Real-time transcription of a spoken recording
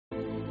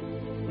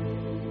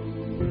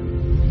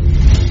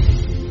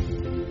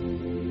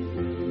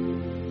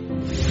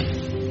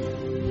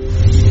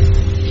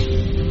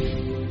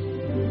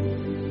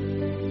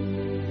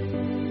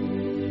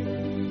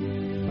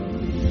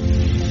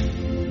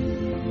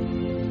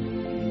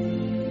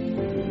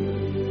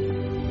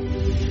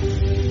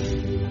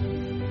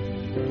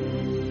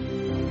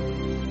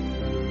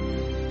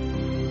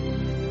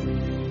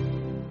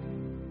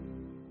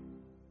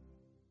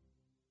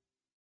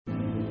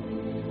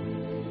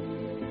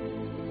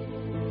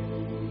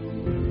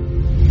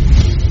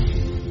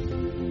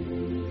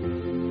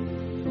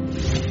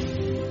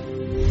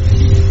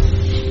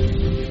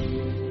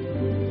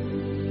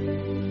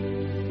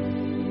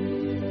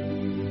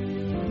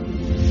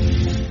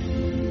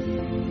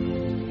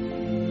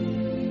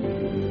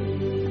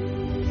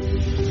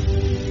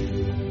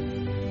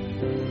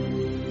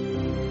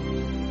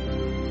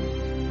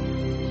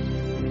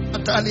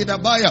katali da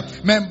baya.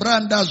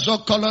 Membranda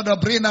zokolo da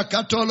brina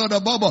katolo da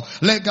bobo.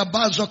 Lega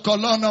bazo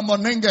kolona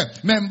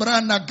monenge.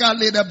 Membrana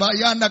gali da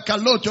bayana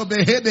kaloto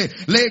behede.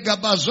 Lega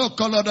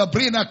bazokolo da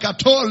brina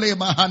katole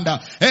mahanda.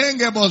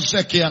 Enge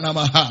bozeki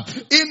anamaha.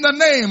 In the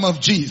name of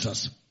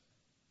Jesus.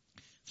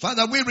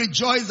 Father, we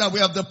rejoice that we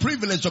have the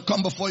privilege to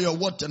come before your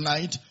word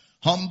tonight,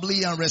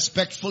 humbly and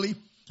respectfully.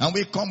 And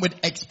we come with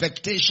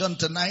expectation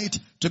tonight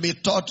to be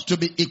taught, to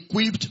be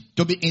equipped,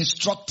 to be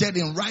instructed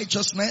in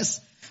righteousness.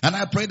 And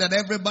I pray that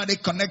everybody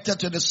connected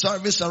to the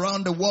service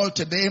around the world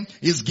today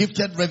is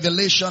gifted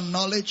revelation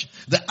knowledge.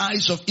 The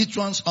eyes of each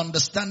one's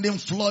understanding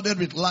flooded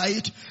with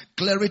light.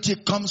 Clarity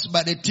comes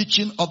by the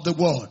teaching of the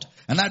word.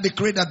 And I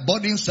decree that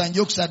burdens and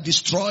yokes are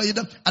destroyed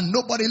and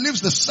nobody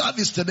leaves the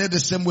service today the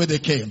same way they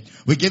came.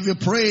 We give you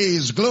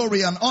praise,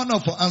 glory, and honor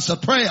for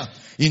answered prayer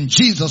in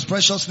Jesus'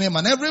 precious name.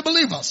 And every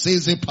believer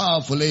says a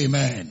powerful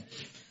amen.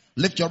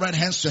 Lift your right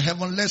hands to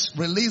heaven. Let's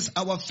release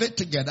our faith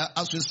together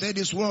as we say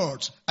these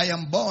words. I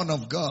am born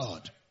of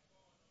God.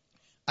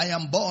 I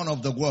am born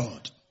of the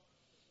word.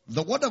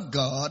 The word of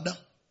God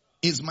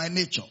is my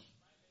nature.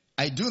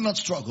 I do not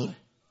struggle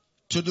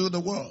to do the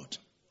word.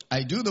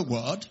 I do the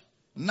word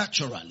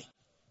naturally.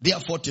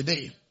 Therefore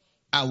today,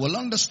 I will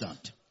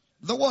understand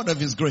the word of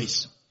his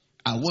grace.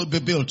 I will be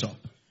built up.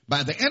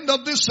 By the end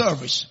of this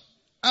service,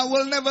 I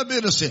will never be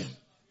the same.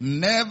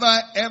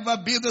 Never ever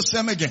be the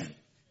same again.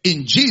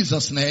 In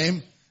Jesus'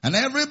 name, and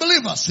every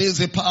believer says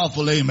a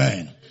powerful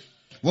amen.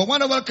 We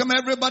want to welcome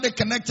everybody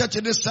connected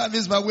to this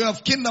service by way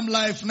of Kingdom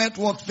Life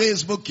Network,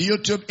 Facebook,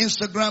 YouTube,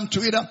 Instagram,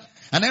 Twitter,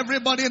 and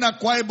everybody in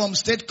Akwa Ibom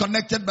State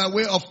connected by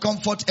way of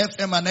Comfort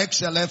FM and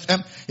XL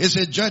FM. It's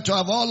a joy to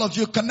have all of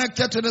you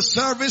connected to the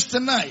service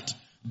tonight.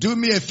 Do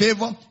me a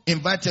favor,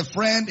 invite a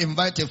friend,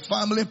 invite a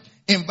family,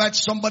 invite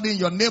somebody in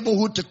your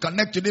neighborhood to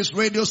connect to this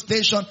radio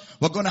station.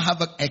 We're going to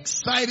have an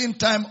exciting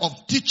time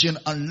of teaching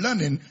and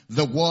learning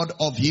the word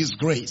of his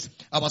grace.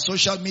 Our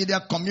social media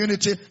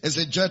community is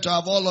a joy to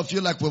have all of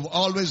you like we've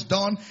always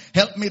done.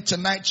 Help me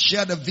tonight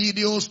share the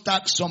videos,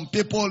 tag some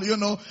people,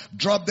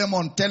 drop them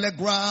on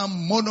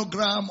Telegram,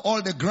 Monogram,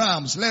 all the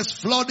grams. Let's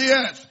flood the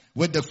earth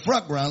with the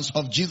fragrance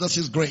of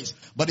Jesus' grace.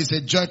 But it's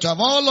a joy to have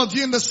all of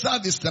you in the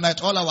service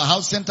tonight, all our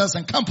house centers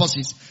and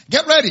campuses.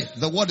 Get ready.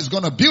 The word is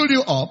going to build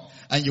you up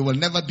and you will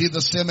never be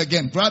the same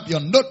again. Grab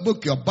your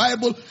notebook, your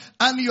Bible,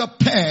 and your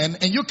pen,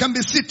 and you can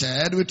be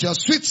seated with your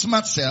sweet,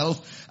 smart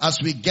self as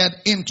we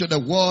get into the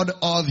word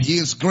of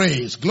his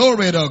grace.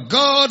 Glory to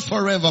God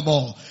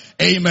forevermore.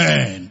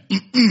 Amen.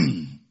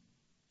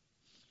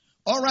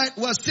 All right,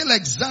 we're still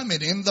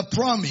examining the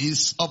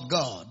promise of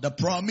God. The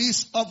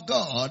promise of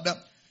God,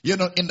 in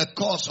the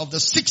course of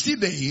the 60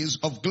 days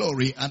of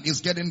glory, and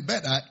it's getting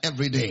better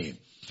every day.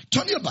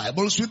 Turn your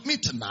Bibles with me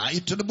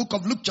tonight to the book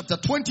of Luke chapter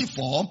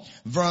 24,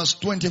 verse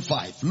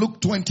 25.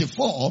 Luke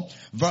 24,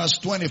 verse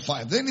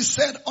 25. Then he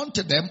said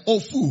unto them, O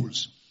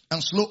fools,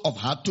 and slow of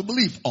heart to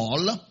believe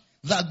all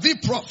that the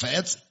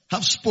prophets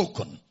have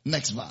spoken.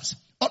 Next verse.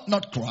 Ought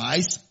not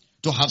Christ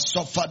to have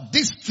suffered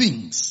these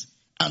things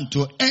and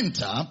to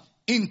enter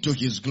into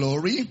his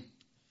glory?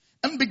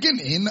 And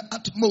beginning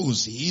at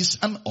Moses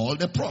and all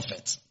the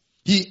prophets,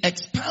 he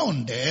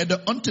expounded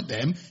unto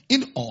them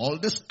in all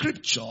the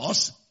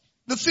scriptures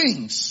the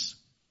things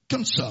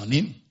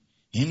concerning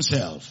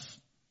himself.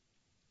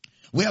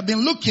 We have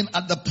been looking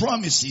at the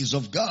promises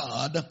of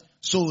God.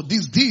 So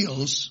this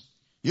deals,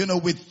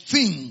 with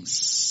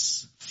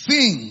things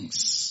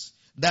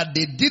that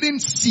they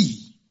didn't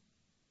see.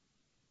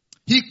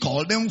 He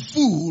called them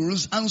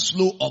fools and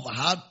slow of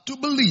heart to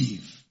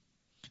believe.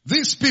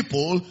 These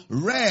people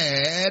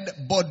read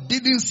but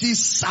didn't see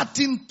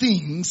certain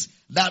things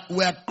that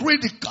were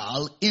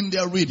critical in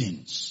their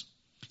readings.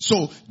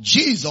 So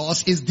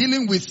Jesus is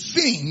dealing with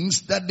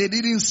things that they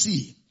didn't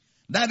see.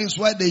 That is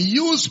why the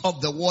use of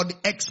the word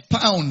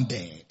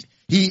expounded.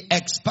 He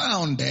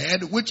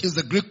expounded, which is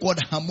the Greek word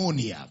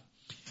harmonia.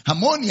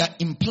 Harmonia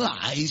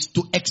implies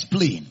to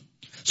explain.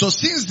 So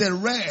since they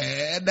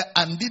read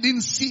and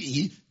didn't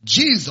see,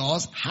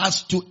 Jesus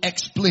has to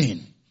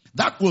explain.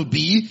 That will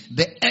be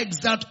the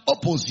exact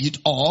opposite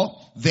or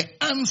the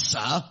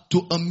answer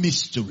to a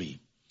mystery.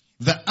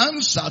 The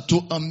answer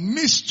to a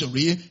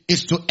mystery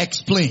is to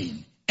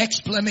explain.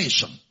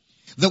 Explanation.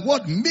 The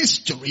word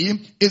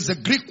mystery is the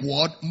Greek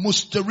word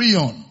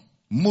mysterion.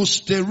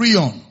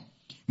 Mysterion.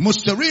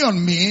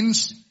 Mysterion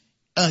means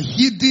a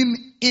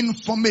hidden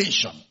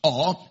information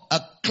or a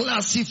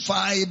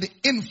classified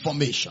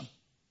information.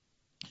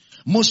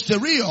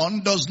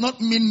 Mysterion does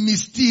not mean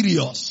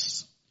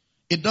mysterious.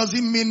 It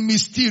doesn't mean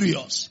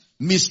mysterious.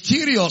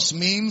 Mysterious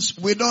means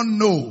we don't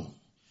know.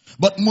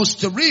 But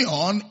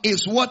mysterion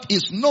is what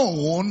is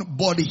known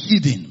but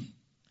hidden.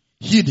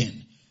 Hidden.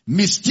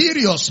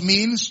 Mysterious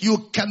means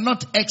you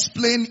cannot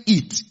explain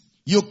it.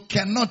 You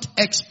cannot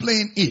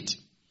explain it.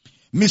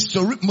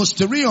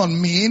 Mysterion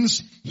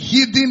means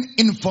hidden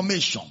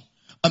information.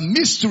 A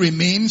mystery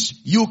means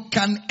you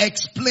can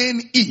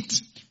explain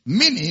it.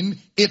 Meaning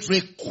it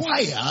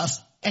requires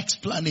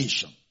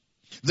explanation.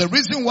 The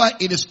reason why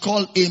it is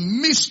called a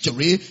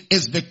mystery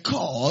is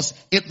because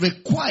it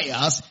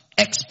requires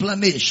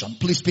explanation.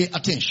 Please pay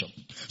attention.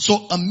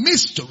 So a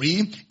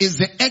mystery is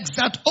the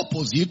exact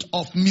opposite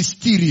of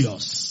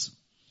mysterious.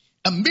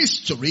 A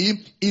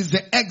mystery is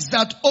the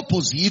exact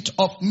opposite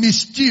of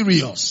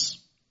mysterious.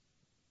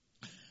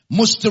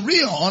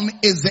 Mysterion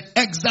is the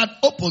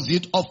exact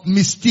opposite of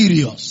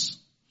mysterious.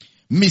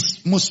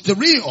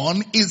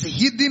 Mysterion is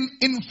hidden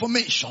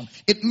information.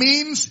 It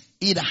means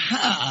it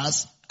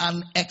has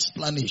an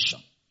explanation.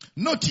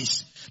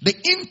 Notice the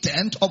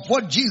intent of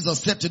what Jesus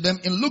said to them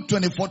in Luke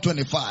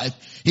 24:25.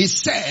 He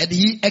said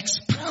he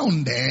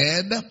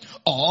expounded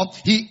or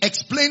he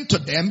explained to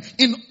them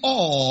in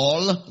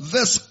all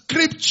the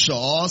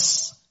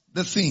scriptures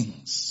the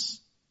things.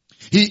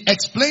 He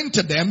explained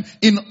to them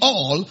in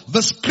all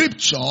the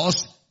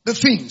scriptures the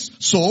things.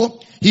 So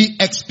he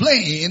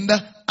explained,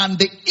 and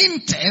the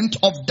intent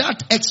of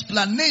that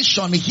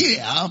explanation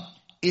here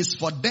is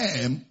for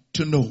them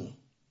to know.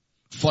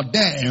 For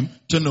them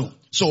to know.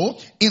 So,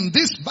 in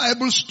this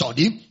Bible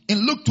study,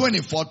 in Luke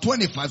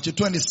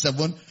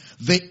 24:25-27,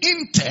 the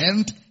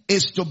intent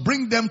is to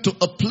bring them to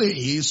a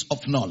place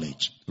of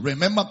knowledge.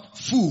 Remember,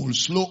 fools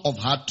slow of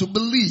heart to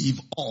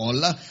believe all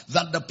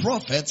that the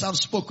prophets have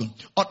spoken.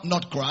 Ought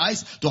not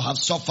Christ to have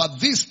suffered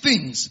these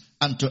things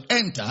and to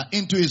enter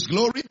into his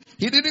glory?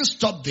 He didn't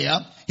stop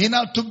there. He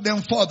now took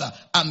them further.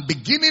 And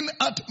beginning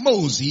at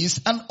Moses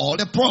and all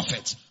the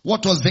prophets,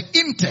 what was the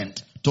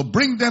intent? To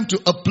bring them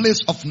to a place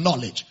of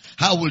knowledge.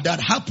 How will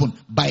that happen?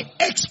 By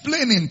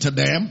explaining to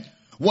them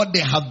what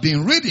they have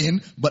been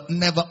reading but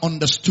never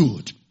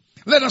understood.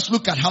 Let us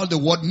look at how the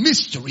word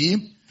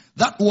mystery,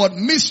 that word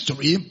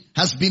mystery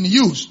has been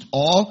used,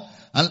 or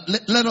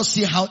let us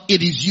see how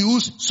it is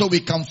used so we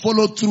can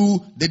follow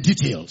through the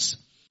details.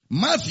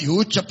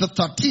 Matthew chapter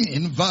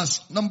 13 verse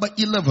number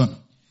 11.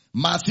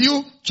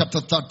 Matthew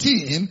chapter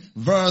 13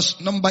 verse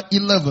number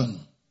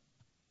 11.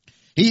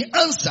 He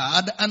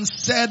answered and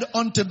said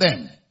unto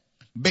them,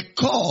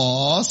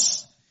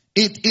 because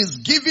it is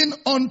given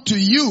unto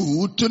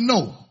you to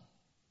know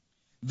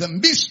the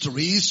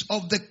mysteries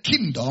of the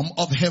kingdom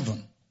of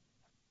heaven.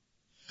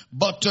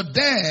 But to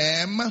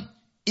them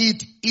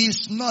it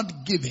is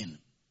not given.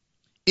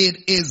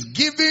 It is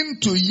given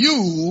to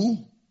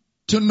you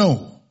to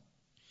know.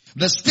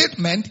 The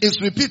statement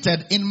is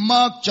repeated in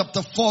Mark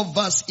chapter 4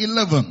 verse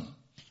 11.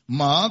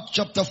 Mark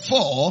chapter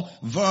 4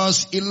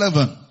 verse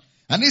 11.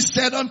 And he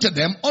said unto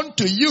them,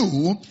 unto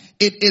you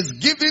it is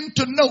given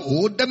to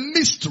know the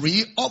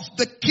mystery of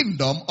the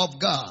kingdom of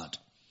God.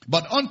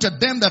 But unto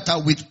them that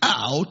are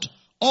without,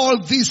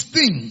 all these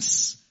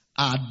things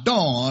are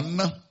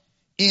done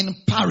in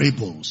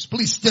parables.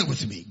 Please stay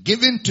with me.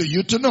 Given to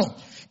you to know.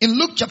 In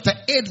Luke chapter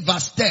 8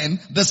 verse 10,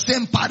 the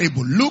same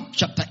parable. Luke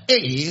chapter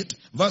 8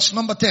 verse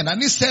number 10.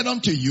 And he said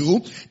unto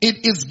you,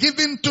 it is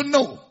given to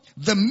know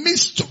the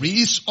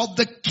mysteries of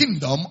the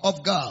kingdom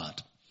of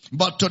God.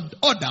 But to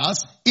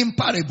others in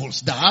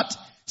parables, that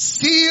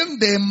seeing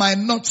they might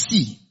not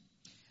see,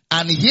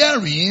 and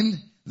hearing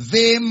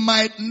they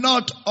might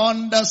not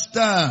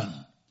understand.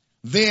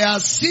 They are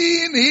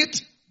seeing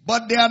it,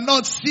 but they are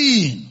not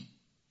seeing.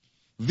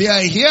 They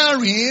are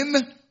hearing,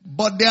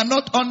 but they are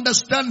not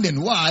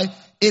understanding. Why?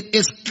 It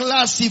is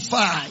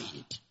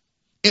classified.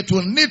 It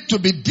will need to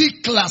be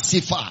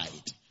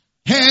declassified.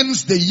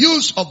 Hence the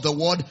use of the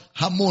word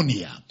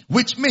harmonia,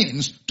 which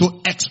means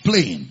to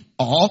explain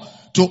or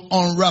to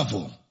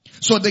unravel.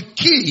 So the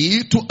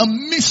key to a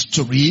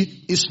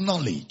mystery is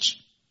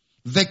knowledge.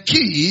 The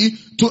key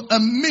to a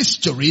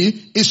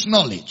mystery is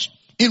knowledge.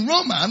 In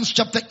Romans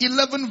chapter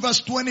 11 verse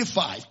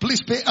 25,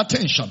 please pay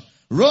attention.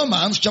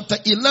 Romans chapter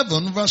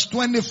 11 verse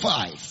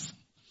 25.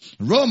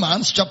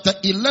 Romans chapter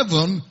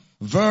 11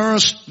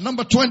 verse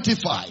number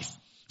 25.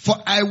 For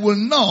I will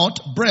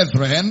not,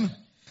 brethren,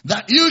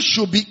 that you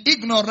should be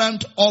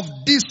ignorant of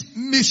this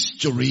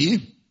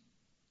mystery,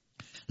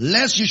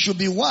 lest you should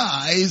be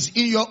wise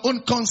in your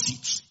own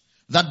conceits,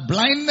 that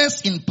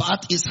blindness in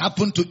part is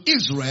happened to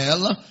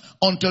Israel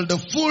until the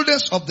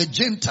fullness of the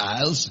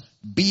Gentiles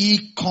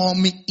be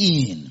come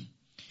in.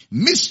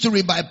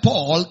 Mystery by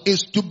Paul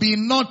is to be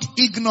not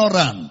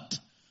ignorant.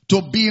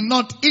 To be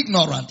not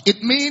ignorant.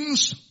 It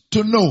means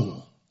to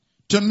know.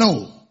 To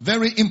know.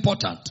 Very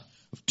important.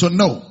 To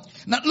know.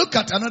 Now look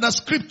at another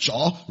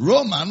scripture.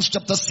 Romans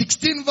chapter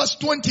 16 verse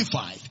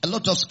 25. A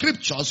lot of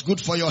scriptures good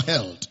for your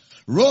health.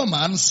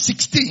 Romans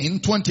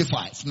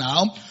 16:25.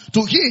 Now,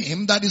 to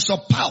him that is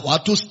of power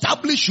to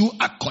establish you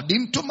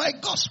according to my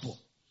gospel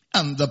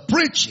and the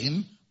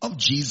preaching of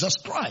Jesus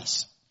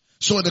Christ.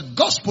 So the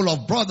gospel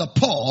of brother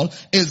Paul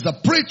is the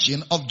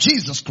preaching of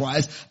Jesus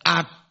Christ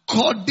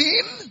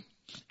according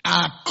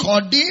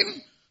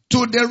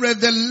to the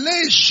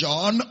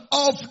revelation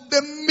of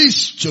the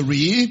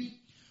mystery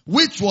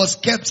which was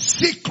kept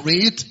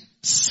secret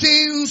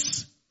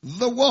since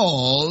the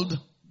world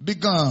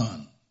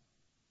began.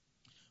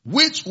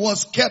 Which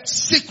was kept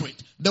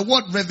secret. The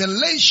word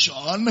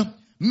revelation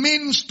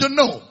means to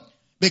know.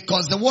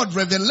 Because the word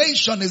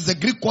revelation is the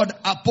Greek word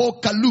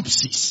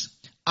apocalypsis.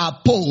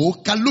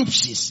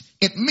 Apocalypsis.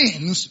 It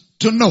means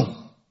to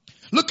know.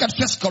 Look at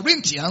 1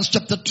 Corinthians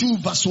chapter 2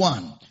 verse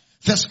 1.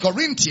 1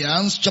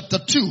 Corinthians chapter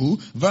 2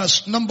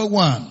 verse number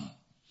 1.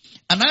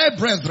 And I,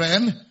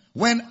 brethren,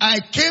 when I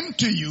came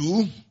to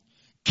you,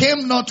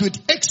 came not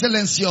with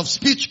excellency of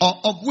speech or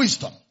of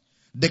wisdom,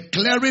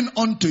 declaring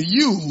unto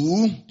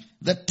you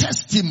the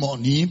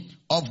testimony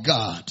of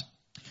God.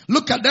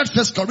 Look at that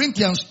 1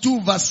 Corinthians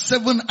 2 verse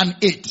 7 and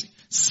 8.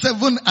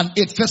 7 and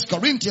 8. 1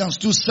 Corinthians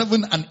 2,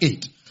 7 and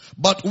 8.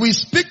 But we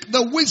speak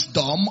the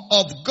wisdom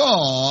of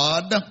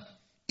God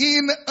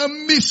in a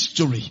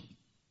mystery.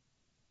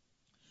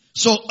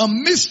 So a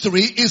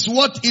mystery is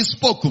what is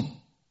spoken.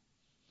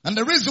 And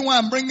the reason why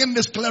I'm bringing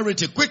this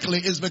clarity quickly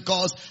is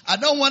because I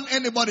don't want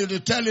anybody to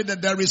tell you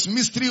that there is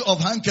mystery of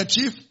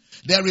handkerchief,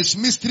 there is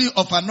mystery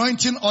of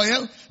anointing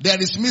oil,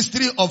 there is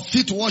mystery of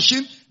feet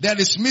washing, there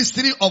is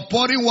mystery of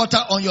pouring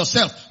water on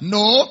yourself.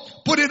 No,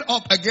 put it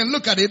up again,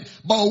 look at it.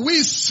 But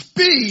we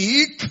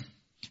speak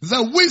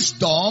the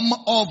wisdom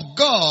of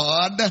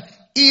God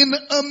in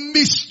a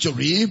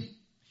mystery,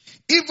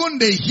 even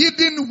the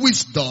hidden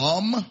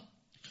wisdom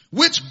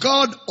which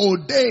God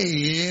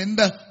ordained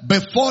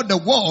before the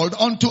world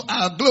unto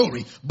our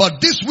glory.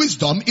 But this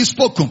wisdom is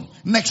spoken.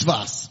 Next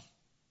verse.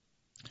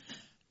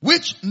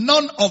 Which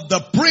none of the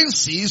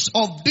princes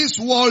of this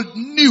world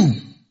knew.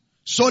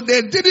 So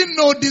they didn't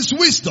know this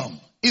wisdom.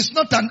 It's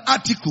not an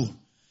article.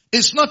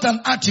 It's not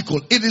an article.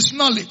 It is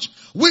knowledge.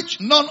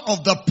 Which none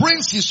of the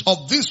princes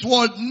of this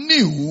world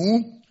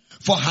knew.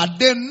 For had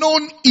they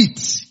known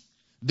it,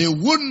 they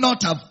would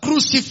not have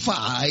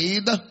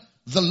crucified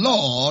the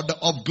Lord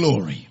of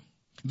glory.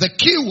 The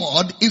key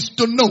word is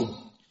to know.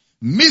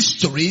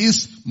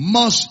 Mysteries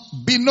must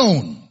be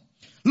known.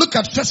 Look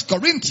at 1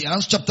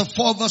 Corinthians chapter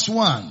 4 verse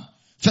 1.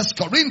 1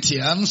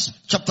 Corinthians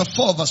chapter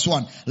 4 verse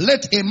 1.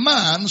 Let a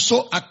man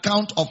so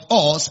account of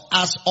us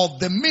as of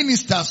the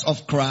ministers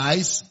of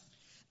Christ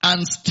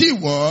and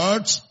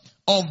stewards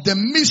of the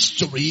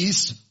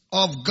mysteries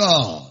of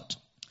God.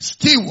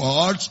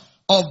 Stewards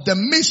of the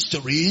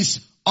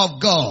mysteries of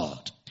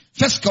God.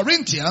 1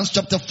 Corinthians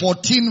chapter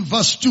 14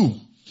 verse 2.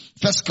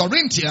 1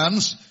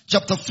 Corinthians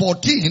chapter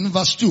 14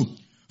 verse 2.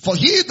 For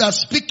he that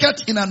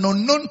speaketh in an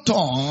unknown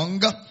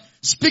tongue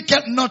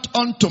speaketh not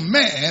unto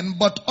men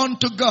but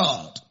unto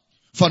God.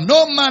 For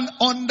no man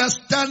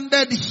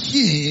understandeth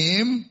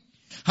him,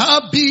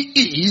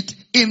 howbeit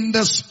in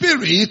the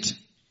spirit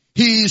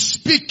he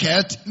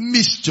speaketh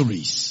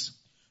mysteries.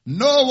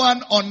 No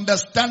one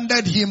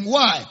understandeth him.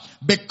 Why?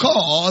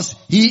 Because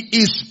he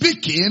is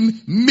speaking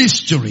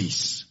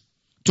mysteries.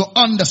 To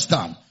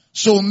understand.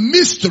 So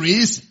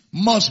mysteries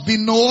must be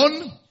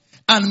known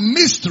and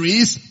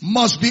mysteries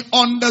must be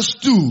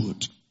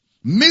understood.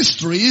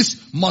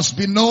 Mysteries must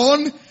be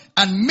known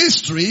and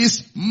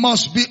mysteries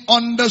must be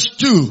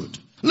understood.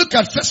 Look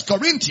at 1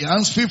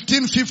 Corinthians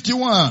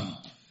 15:51.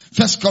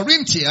 1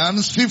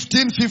 Corinthians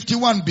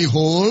 15:51.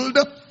 Behold,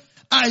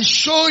 I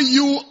show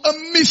you a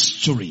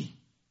mystery.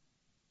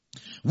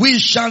 We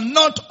shall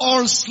not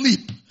all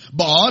sleep,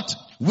 but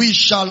we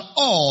shall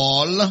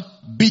all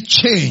be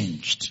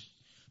changed.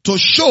 To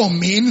show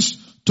means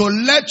to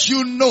let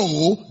you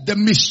know the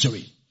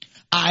mystery.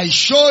 I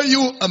show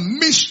you a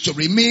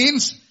mystery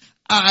means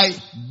I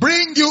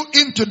bring you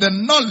into the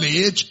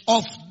knowledge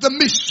of the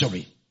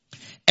mystery.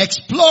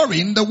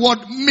 Exploring the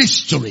word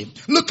mystery.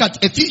 Look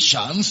at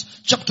Ephesians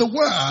chapter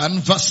 1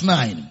 verse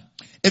 9.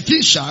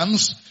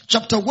 Ephesians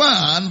chapter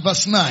 1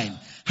 verse 9.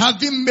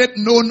 Having made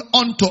known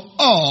unto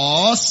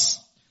us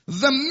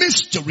the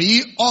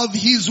mystery of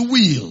his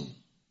will,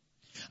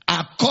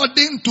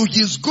 according to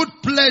his good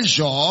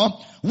pleasure,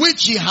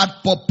 which he had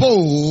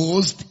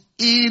proposed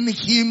in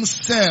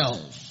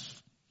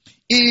himself.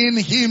 In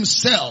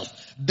himself.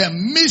 The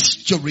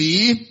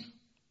mystery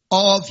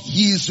of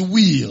his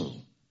will.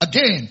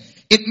 Again,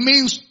 it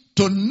means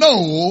to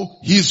know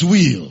his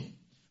will.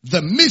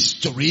 The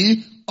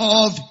mystery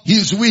of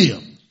his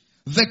will.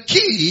 The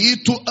key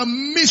to a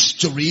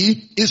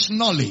mystery is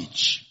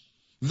knowledge.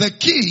 The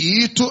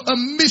key to a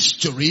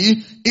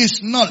mystery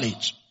is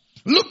knowledge.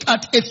 Look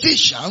at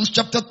Ephesians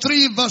chapter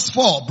 3 verse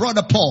 4,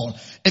 Brother Paul.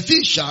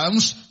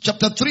 Ephesians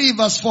chapter 3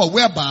 verse 4,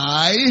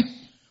 whereby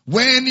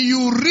when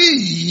you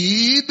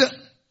read,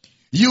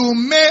 you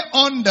may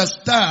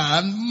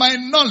understand my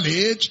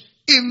knowledge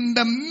in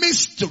the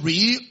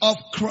mystery of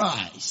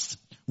Christ.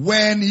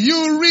 When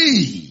you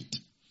read.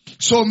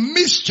 So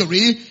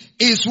mystery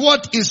is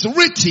what is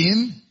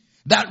written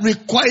that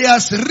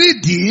requires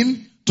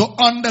reading to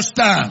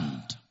understand.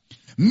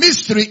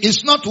 Mystery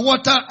is not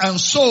water and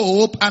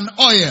soap and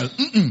oil.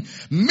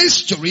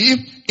 Mystery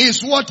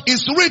is what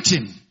is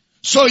written.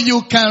 So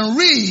you can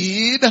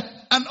read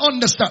and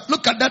understand.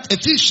 Look at that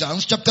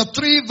Ephesians chapter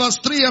 3 verse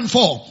 3 and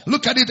 4.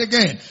 Look at it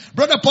again.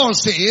 Brother Paul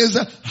says,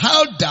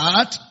 how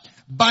that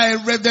by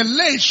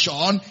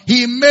revelation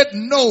he made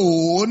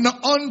known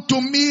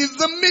unto me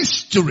the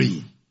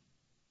mystery,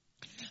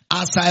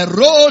 as I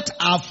wrote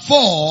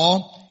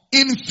afore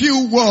in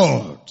few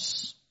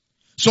words.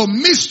 So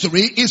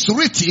mystery is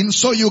written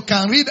so you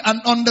can read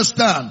and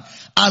understand.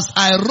 As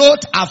I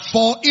wrote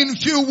afore in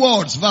few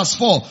words. Verse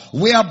 4.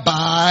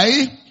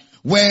 Whereby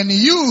When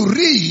you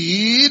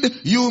read,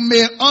 you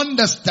may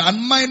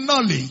understand my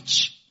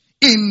knowledge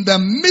in the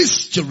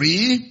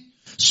mystery.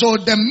 So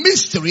the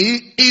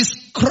mystery is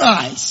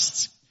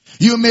Christ.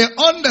 You may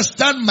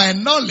understand my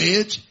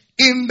knowledge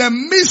in the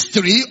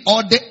mystery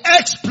or the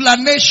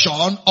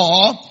explanation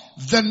or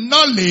the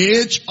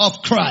knowledge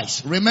of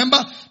Christ.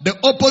 Remember, the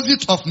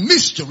opposite of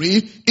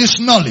mystery is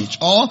knowledge,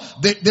 or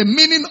the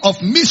meaning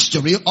of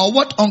mystery, or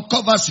what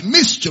uncovers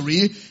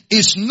mystery,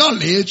 is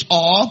knowledge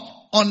or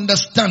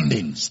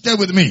understanding. Stay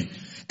with me.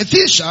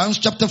 Ephesians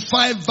chapter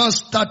 5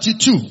 verse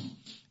 32.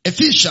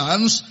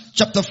 Ephesians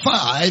chapter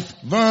 5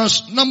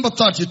 verse number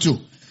 32.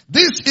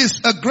 This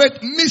is a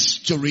great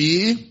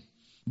mystery,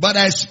 but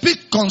I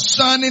speak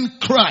concerning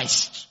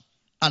Christ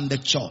and the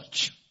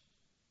church.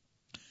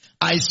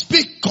 I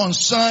speak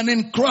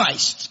concerning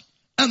Christ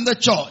and the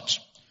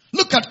church.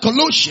 Look at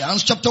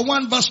Colossians chapter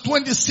 1 verse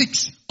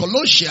 26.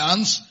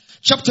 Colossians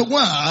chapter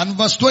 1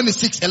 verse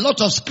 26. A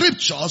lot of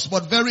scriptures,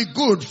 but very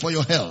good for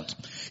your health.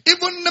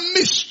 Even the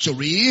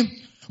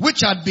mystery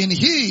which had been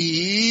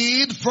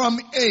hid from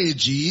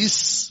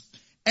ages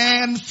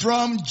and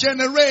from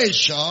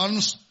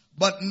generations,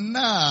 but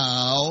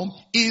now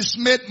is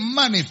made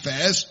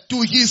manifest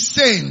to his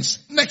saints.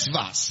 Next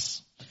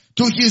verse.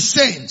 To his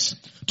saints,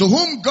 to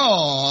whom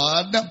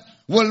God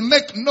will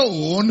make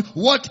known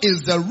what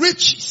is the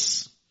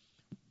riches.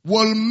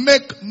 Will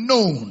make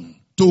known.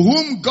 To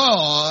whom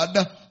God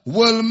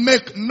will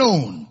make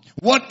known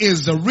what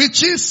is the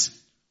riches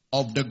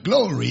of the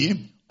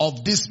glory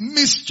of this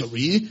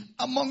mystery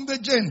among the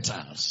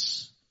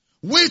Gentiles,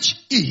 which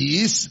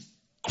is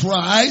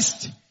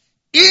Christ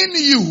in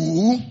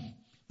you,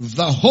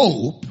 the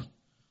hope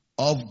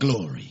of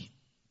glory.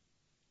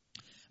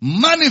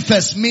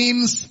 Manifest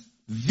means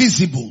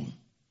visible,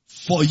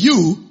 for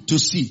you to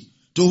see.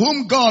 To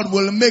whom God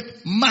will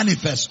make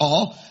manifest,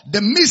 or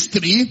the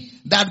mystery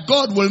that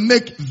God will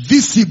make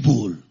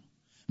visible.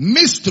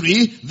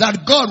 Mystery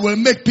that God will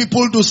make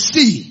people to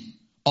see,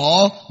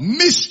 or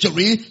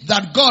mystery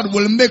that God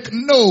will make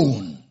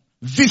known,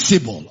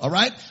 visible.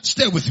 Alright?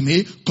 Stay with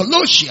me.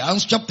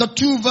 Colossians chapter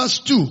 2 verse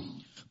 2.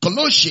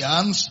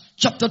 Colossians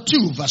chapter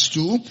 2 verse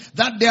 2.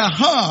 That their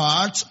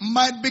hearts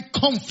might be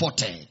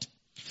comforted,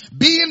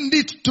 being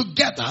knit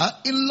together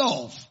in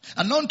love,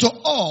 and unto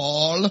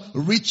all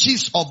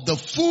riches of the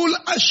full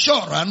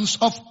assurance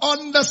of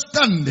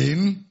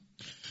understanding,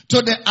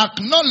 to the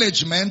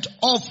acknowledgement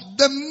of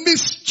the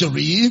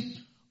mystery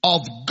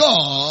of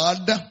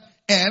God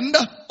and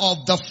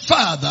of the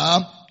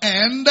Father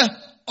and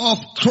of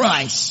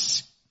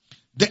Christ.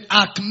 The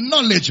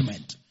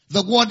acknowledgement,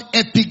 the word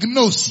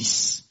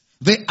epignosis,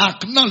 the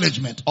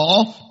acknowledgement,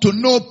 or to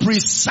know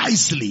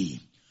precisely.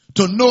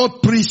 To know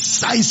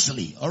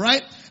precisely,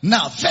 alright?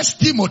 Now, 1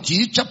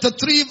 Timothy chapter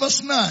 3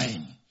 verse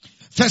 9.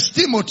 1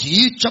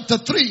 Timothy chapter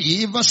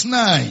 3 verse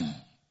 9.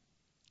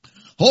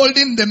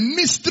 Holding the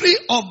mystery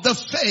of the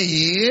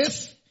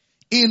faith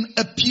in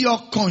a pure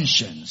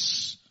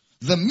conscience.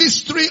 The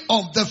mystery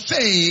of the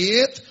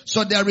faith,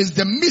 so there is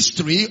the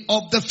mystery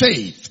of the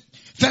faith.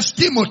 1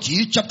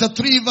 Timothy chapter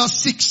 3 verse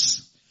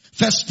 6.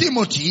 1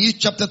 Timothy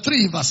chapter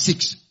 3 verse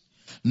 6.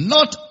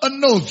 Not a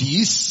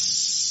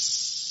novice.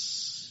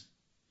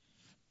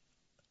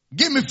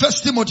 Give me 1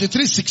 Timothy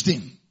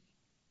 3:16.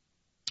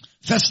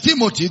 1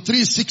 Timothy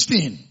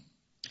 3:16.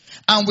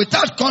 And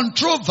without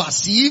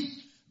controversy,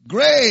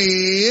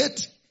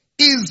 great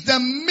is the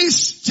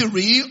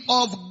mystery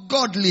of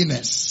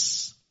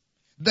godliness.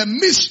 The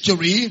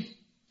mystery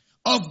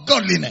of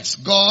godliness.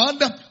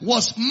 God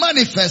was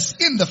manifest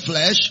in the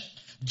flesh,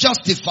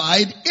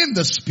 justified in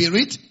the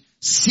spirit,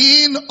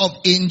 seen of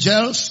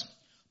angels,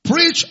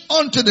 preached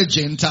unto the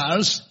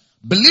Gentiles,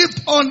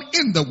 believed on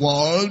in the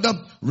world,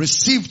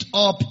 received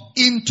up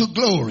into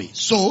glory.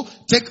 So,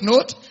 take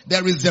note,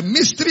 there is the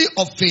mystery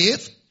of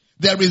faith,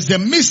 there is the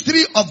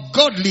mystery of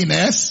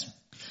godliness.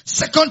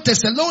 2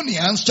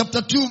 Thessalonians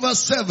chapter 2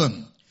 verse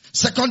 7.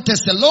 2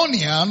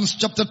 Thessalonians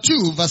chapter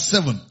 2 verse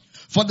 7.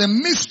 For the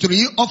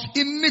mystery of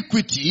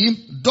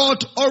iniquity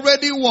doth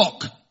already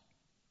work.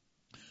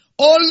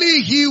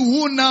 Only he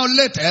who now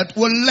letteth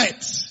will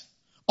let,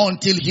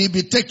 until he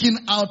be taken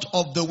out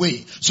of the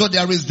way. So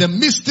there is the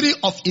mystery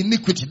of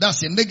iniquity.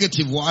 That's a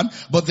negative one,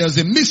 but there's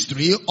a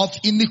mystery of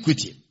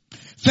iniquity.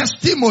 1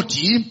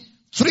 Timothy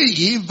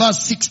 3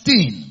 verse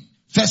 16.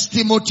 1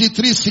 Timothy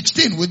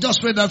 3:16. We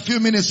just read a few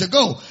minutes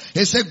ago.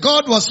 He said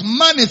God was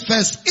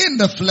manifest in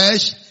the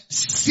flesh,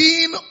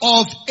 seen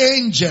of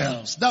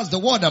angels. That's the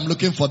word I'm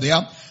looking for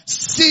there.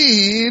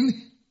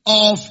 Seen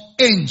of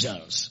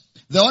angels.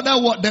 The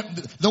other word,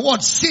 the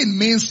word seen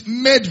means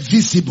made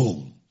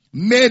visible.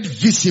 Made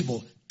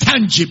visible,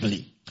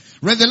 tangibly.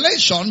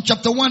 Revelation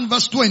chapter 1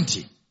 verse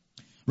 20.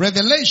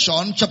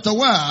 Revelation chapter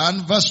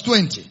 1 verse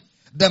 20.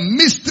 The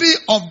mystery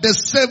of the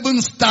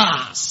 7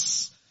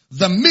 stars.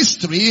 The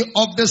mystery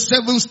of the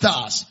 7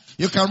 stars.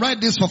 You can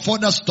write this for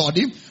further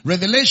study.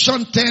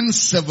 Revelation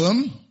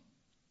 10:7.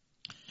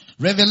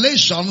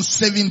 Revelation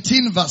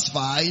 17 verse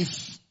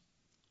 5.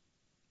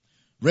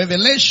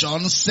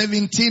 Revelation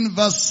 17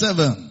 verse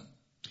 7.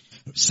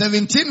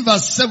 17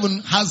 verse 7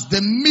 has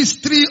the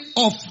mystery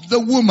of the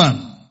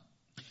woman.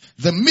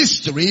 The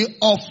mystery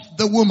of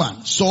the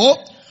woman. So,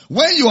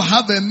 when you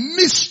have a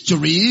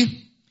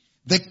mystery,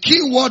 the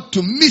key word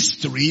to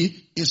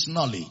mystery is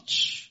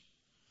knowledge.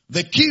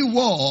 The key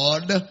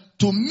word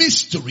to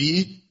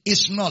mystery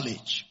is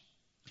knowledge.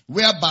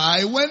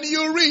 Whereby when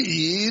you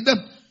read,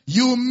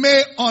 you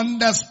may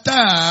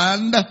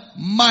understand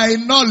my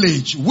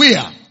knowledge.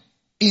 Where?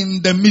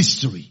 In the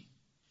mystery.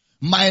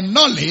 My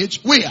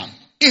knowledge, where?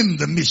 In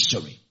the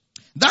mystery.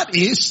 That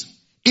is,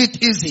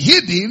 it is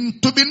hidden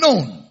to be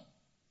known.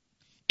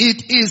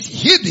 It is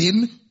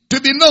hidden to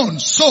be known,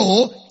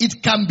 so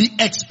it can be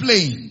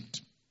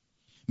explained.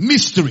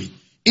 Mystery.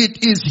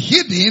 It is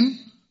hidden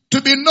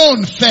to be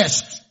known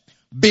first,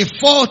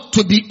 before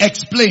to be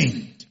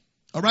explained.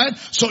 Alright?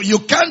 So you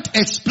can't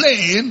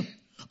explain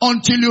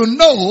until you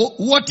know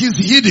what is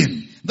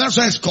hidden. That's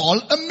why it's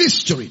called a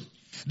mystery.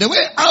 The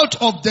way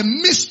out of the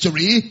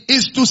mystery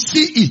is to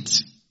see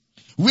it.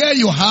 Where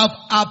you have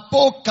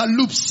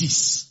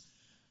apocalypsis.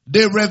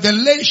 The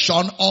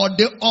revelation or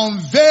the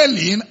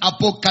unveiling,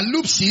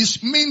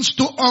 apocalypsis, means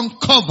to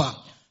uncover,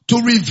 to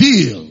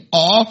reveal,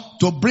 or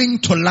to bring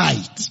to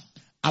light.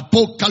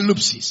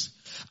 Apocalypsis.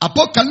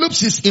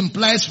 Apocalypsis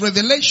implies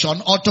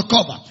revelation or to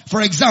cover.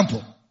 For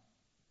example,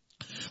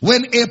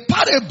 when a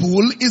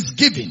parable is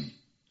given,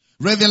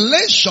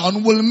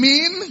 revelation will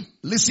mean,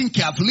 listen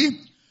carefully,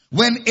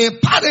 when a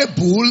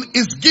parable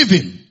is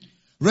given,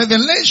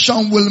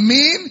 revelation will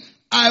mean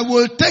I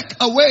will take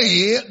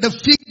away the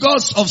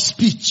figures of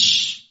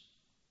speech.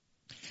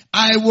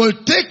 I will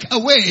take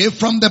away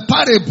from the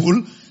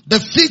parable the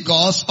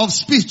figures of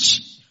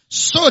speech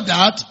so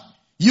that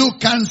you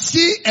can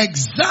see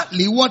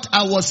exactly what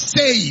I was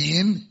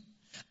saying.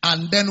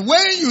 And then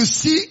when you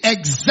see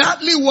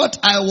exactly what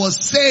I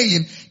was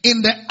saying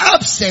in the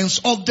absence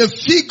of the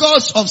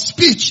figures of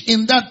speech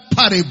in that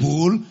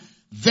parable,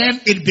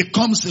 then it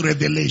becomes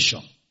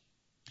revelation.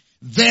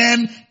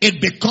 Then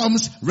it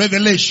becomes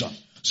revelation.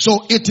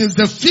 So it is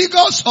the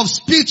figures of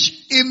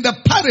speech in the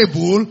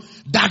parable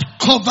that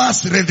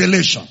covers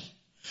revelation.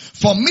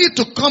 For me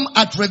to come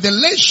at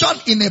revelation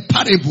in a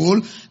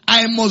parable,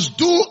 I must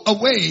do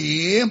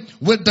away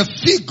with the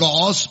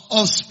figures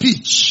of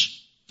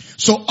speech.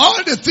 So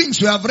all the things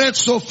we have read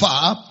so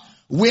far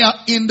were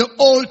in the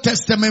Old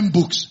Testament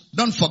books.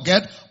 Don't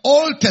forget,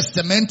 Old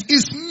Testament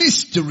is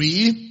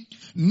mystery,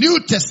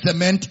 New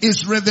Testament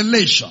is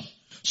revelation.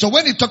 So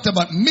when he talked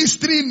about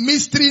mystery,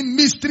 he's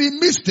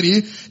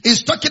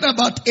talking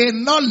about a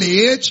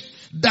knowledge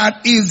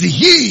that is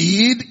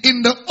hid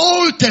in the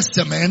Old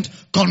Testament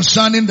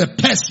concerning the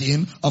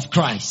person of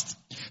Christ.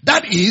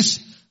 That is,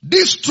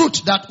 this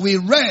truth that we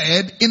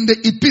read in the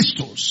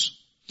epistles,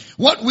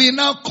 what we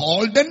now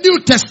call the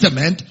New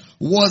Testament,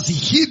 was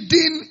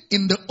hidden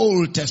in the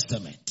Old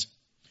Testament.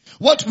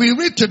 What we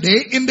read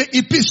today in the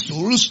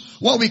epistles,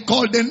 what we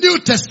call the New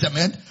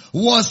Testament,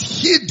 was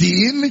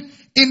hidden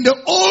in the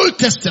Old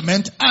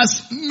Testament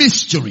as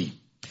mystery.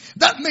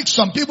 That makes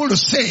some people to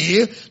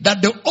say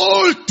that the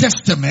Old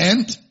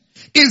Testament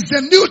is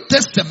the New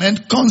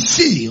Testament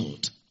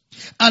concealed.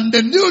 And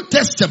the New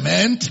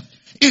Testament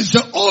is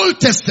the Old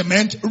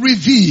Testament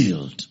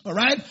revealed.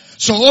 Alright?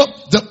 So,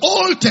 the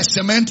Old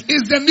Testament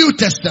is the New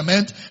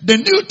Testament. The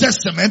New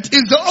Testament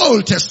is the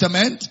Old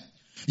Testament.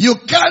 You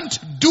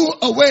can't do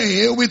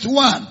away with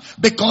one,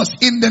 because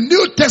in the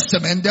New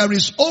Testament there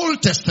is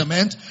Old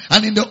Testament,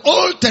 and in the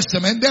Old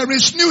Testament there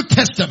is New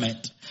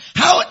Testament.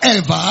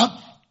 However,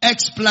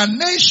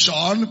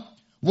 explanation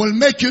will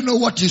make you know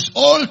what is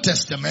Old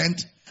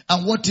Testament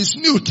and what is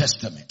New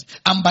Testament.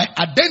 And by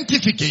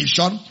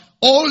identification,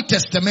 Old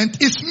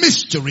Testament is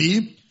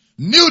mystery,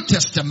 New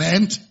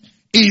Testament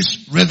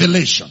is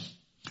revelation.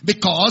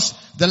 Because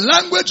the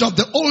language of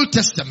the Old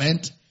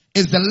Testament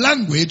is the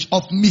language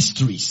of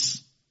mysteries.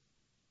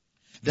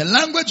 The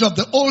language of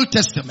the Old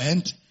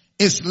Testament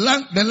is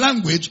the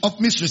language of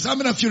mysteries. How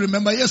many of you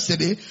remember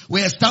yesterday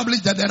we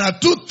established that there are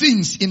two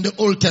things in the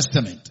Old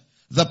Testament: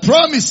 the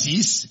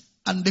promises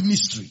and the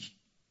mystery.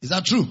 Is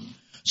that true?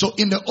 So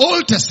in the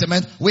Old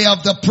Testament we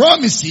have the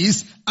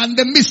promises and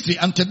the mystery,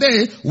 and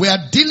today we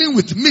are dealing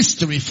with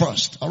mystery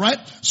first. Alright?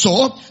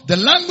 So the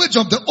language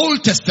of the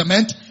Old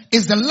Testament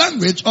is the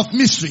language of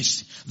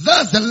mysteries.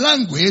 That's the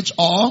language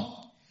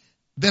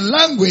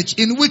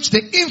in which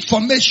the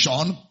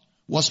information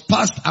was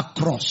passed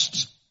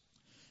across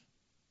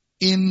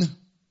in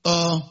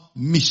a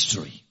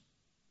mystery.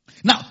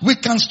 Now, we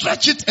can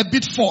stretch it a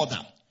bit further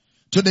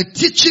to the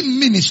teaching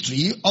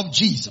ministry of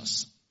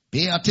Jesus.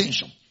 Pay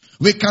attention.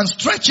 We can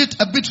stretch it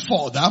a bit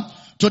further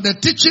to the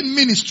teaching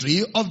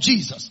ministry of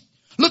Jesus.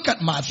 Look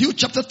at Matthew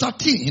chapter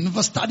 13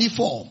 verse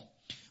 34.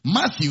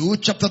 Matthew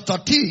chapter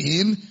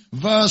 13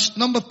 verse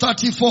number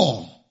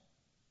 34.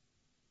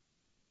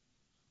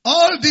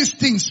 All these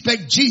things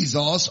spake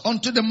Jesus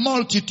unto the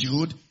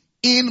multitude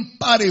in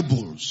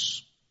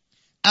parables,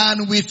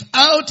 and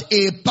without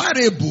a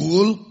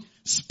parable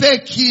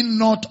spake he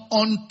not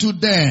unto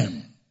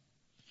them.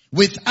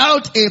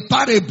 Without a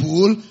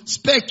parable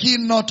spake he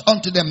not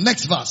unto them.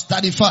 Next verse,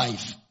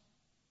 35.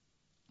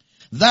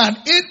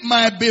 that it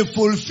might be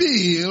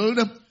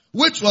fulfilled,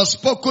 which was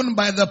spoken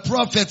by the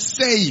prophet,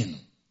 saying,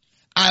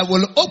 I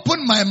will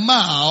open my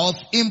mouth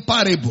in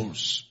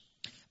parables.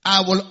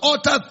 I will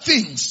utter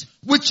things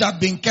which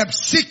have been kept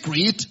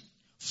secret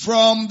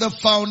from the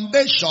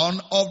foundation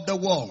of the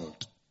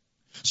world.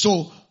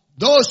 So,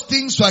 those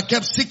things were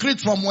kept secret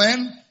from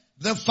when?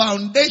 The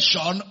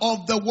foundation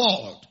of the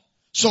world.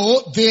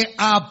 So, they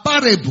are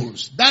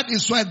parables. That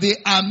is why they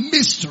are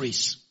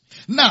mysteries.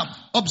 Now,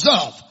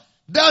 observe.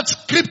 That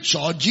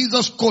scripture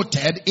Jesus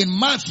quoted in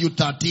Matthew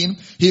 13,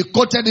 he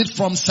quoted it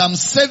from Psalm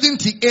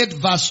 78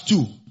 verse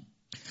 2.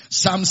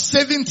 Psalm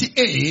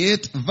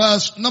 78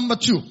 verse number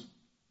 2.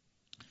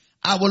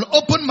 I will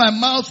open my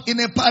mouth in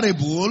a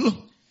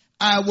parable.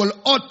 I will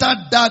utter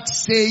dark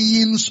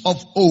sayings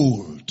of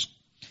old.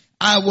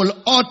 I will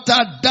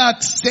utter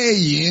dark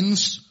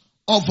sayings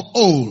of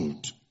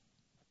old.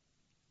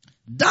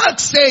 Dark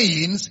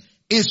sayings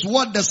is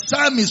what the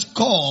psalmist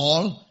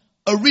called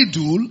a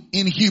riddle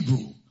in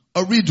Hebrew.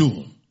 A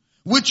riddle,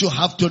 which you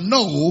have to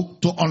know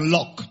to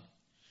unlock.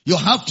 You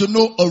have to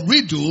know a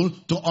riddle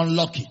to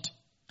unlock it.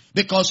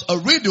 Because a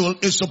riddle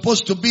is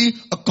supposed to be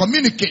a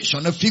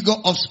communication, a figure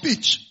of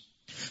speech.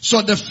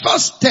 So the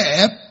first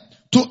step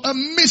to a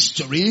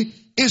mystery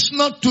is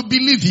not to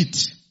believe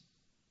it.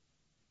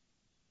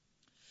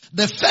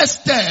 The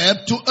first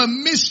step to a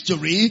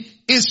mystery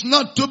is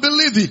not to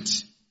believe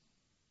it.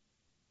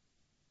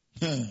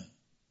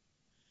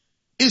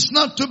 It's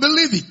not to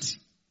believe it.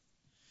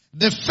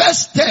 The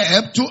first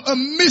step to a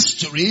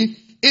mystery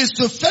is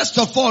to first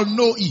of all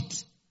know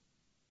it.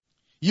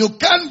 You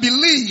can't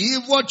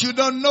believe what you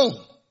don't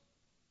know.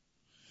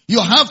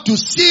 You have to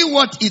see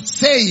what it's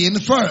saying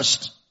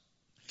first.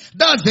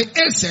 That's the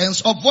essence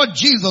of what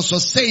Jesus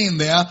was saying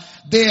there.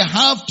 They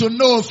have to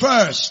know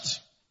first.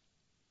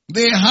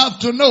 They have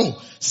to know.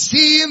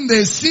 Seeing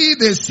they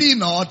see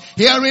not.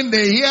 Hearing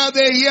they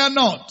hear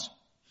not.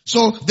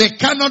 So they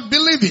cannot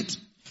believe it.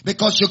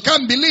 Because you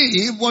can't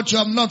believe what you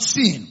have not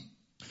seen.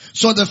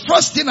 So the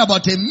first thing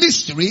about a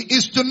mystery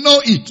is to know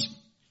it,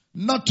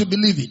 not to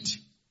believe it.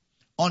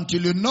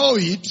 Until you know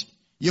it,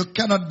 you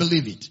cannot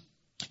believe it.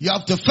 You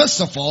have to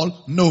first of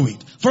all know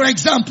it. For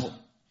example,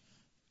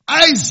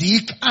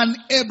 Isaac and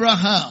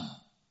Abraham.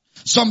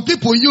 Some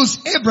people use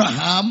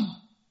Abraham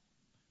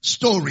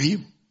story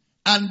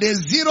and they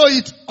zero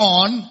it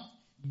on,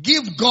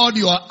 give God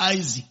your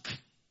Isaac.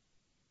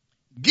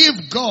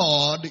 Give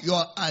God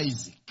your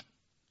Isaac.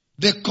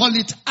 They call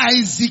it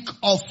Isaac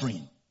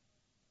offering.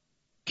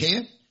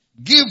 Okay?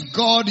 Give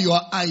God your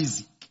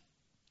Isaac.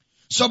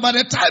 So by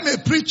the time a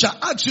preacher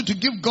asks you to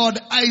give God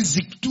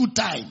Isaac 2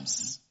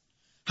 times,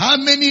 how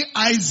many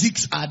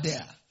Isaacs are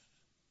there?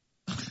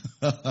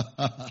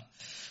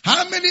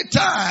 How many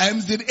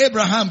times did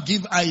Abraham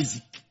give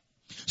Isaac?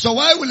 So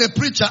why will a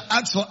preacher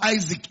ask for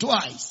Isaac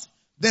twice?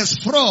 There's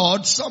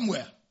fraud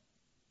somewhere.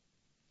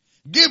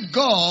 Give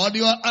God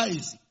your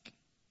Isaac.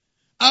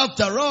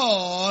 After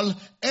all,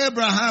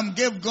 Abraham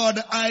gave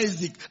God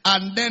Isaac,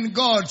 and then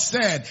God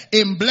said,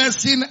 in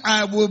blessing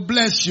I will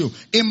bless you.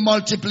 In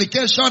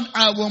multiplication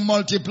I will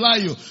multiply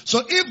you.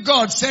 So if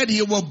God said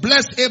he will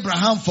bless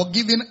Abraham for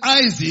giving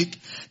Isaac,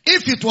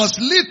 if it was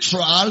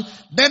literal,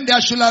 then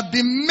there should have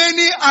been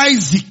many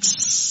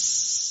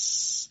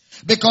Isaacs.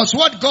 Because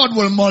what God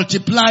will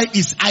multiply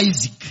is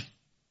Isaac.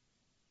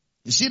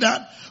 You see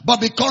that? But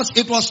because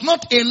it was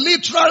not a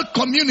literal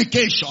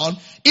communication,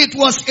 it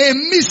was a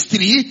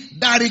mystery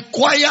that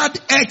required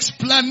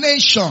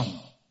explanation.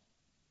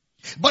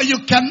 But you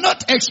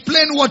cannot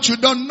explain what you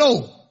don't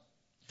know.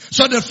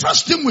 So the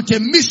first thing with a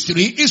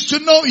mystery is to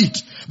know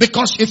it.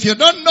 Because if you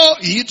don't know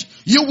it,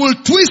 you will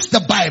twist the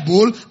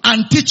Bible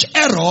and teach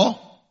error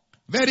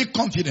very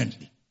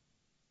confidently.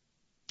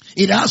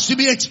 It has to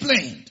be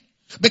explained.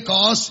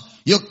 Because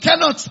you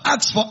cannot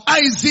ask for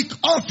Isaac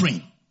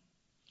offering.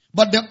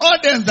 But the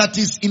audience that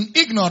is in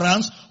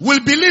ignorance will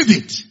believe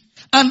it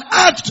and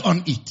act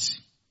on it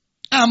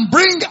and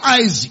bring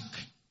Isaac.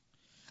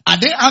 Are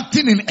they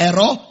acting in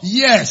error?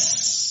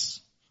 Yes.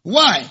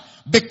 Why?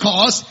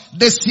 Because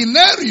the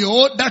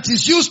scenario that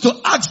is used to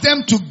ask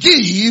them to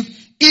give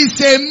is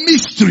a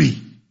mystery.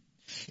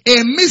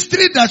 A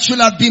mystery that should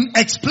have been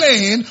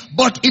explained,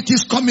 but it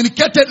is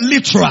communicated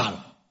literal.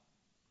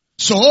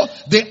 So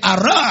they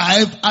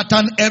arrive at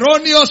an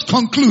erroneous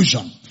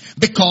conclusion.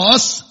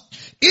 Because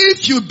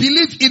if you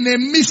believe in a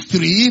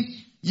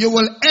mystery, you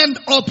will end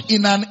up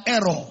in an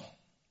error.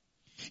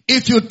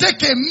 If you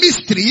take a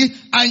mystery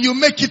and you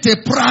make it a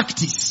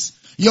practice,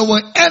 you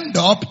will end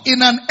up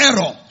in an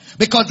error.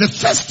 Because the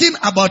first thing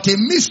about a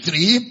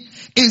mystery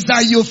is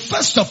that you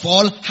first of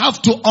all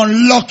have to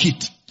unlock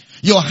it.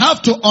 You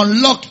have to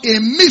unlock a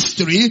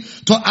mystery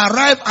to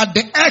arrive at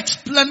the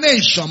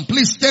explanation.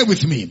 Please stay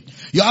with me.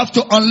 You have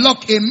to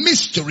unlock a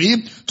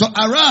mystery to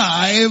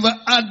arrive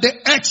at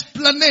the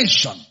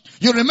explanation.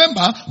 You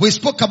remember, we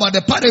spoke about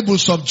the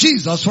parables of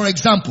Jesus. For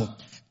example,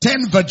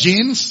 10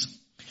 virgins,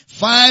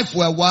 5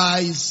 were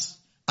wise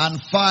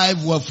and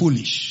 5 were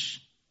foolish.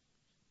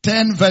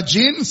 10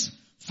 virgins,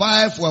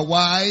 5 were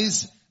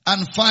wise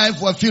and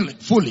 5 were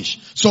foolish.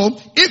 So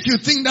if you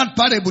think that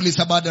parable is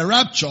about the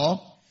rapture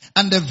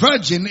and the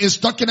virgin is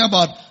talking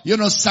about,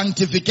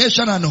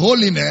 sanctification and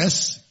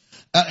holiness,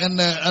 and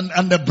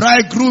the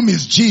bridegroom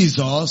is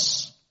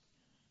Jesus,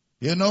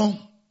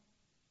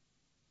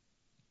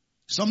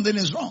 something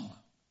is wrong.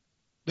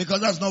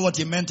 Because that's not what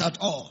he meant at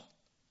all.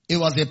 It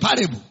was a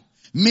parable.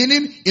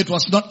 Meaning it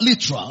was not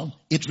literal.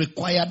 It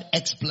required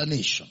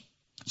explanation.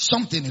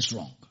 Something is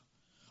wrong.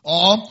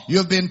 Or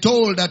you've been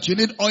told that you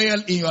need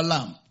oil in your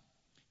lamp.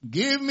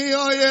 Give me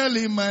oil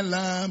in my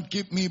lamp.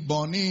 Keep me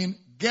burning.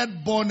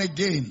 Get born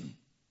again.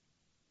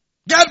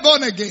 Get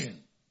born again.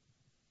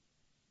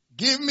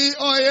 Give me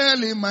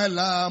oil in my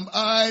lamp.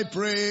 I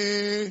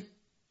pray.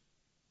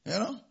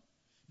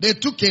 They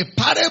took a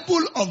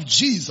parable of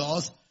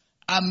Jesus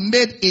and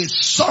made a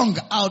song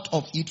out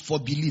of it for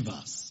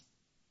believers.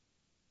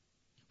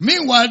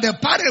 Meanwhile, the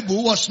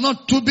parable was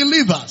not to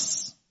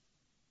believers.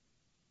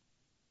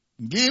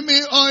 Give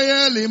me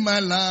oil in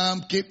my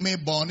lamp, keep me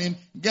burning,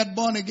 get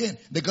born again.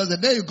 Because the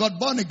day you got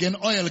born again,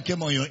 oil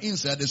came on your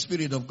inside, the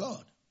Spirit of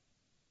God.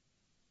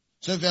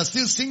 So if you are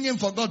still singing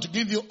for God to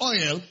give you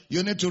oil,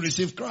 you need to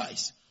receive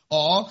Christ.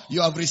 Or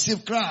you have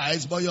received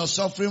Christ, but you're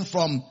suffering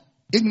from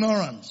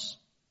ignorance.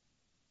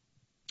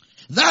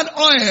 That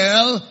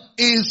oil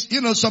is,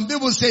 some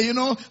people say,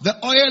 the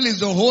oil is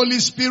the Holy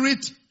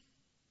Spirit.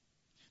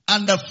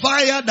 And the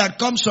fire that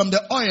comes from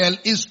the oil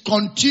is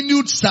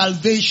continued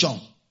salvation.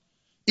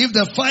 If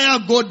the fire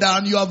go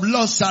down, you have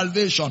lost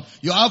salvation.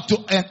 You have to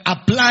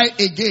apply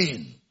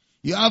again.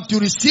 You have to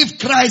receive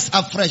Christ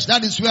afresh.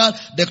 That is where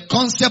the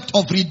concept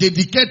of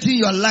rededicating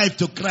your life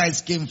to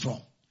Christ came from.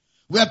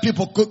 Where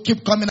people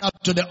keep coming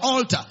up to the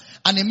altar.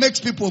 And it makes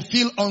people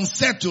feel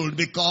unsettled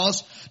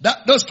because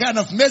those kind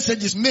of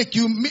messages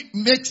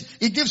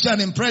it gives you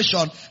an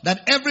impression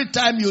that every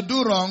time you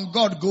do wrong,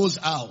 God goes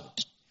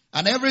out.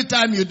 And every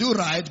time you do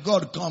right,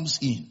 God comes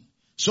in.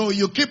 So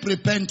you keep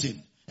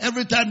repenting.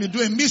 Every time you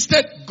do a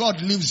mistake,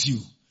 God leaves you.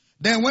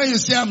 Then when you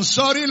say, I'm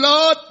sorry,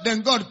 Lord,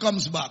 then God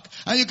comes back.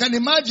 And you can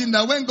imagine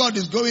that when God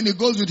is going, he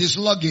goes with his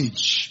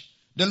luggage.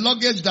 The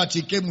luggage that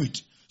he came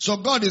with. So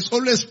God is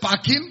always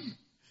packing.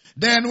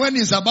 Then when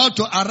he's about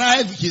to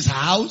arrive his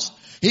house,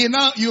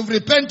 you've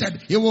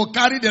repented. He will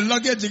carry the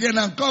luggage again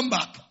and come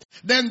back.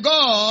 Then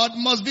God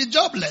must be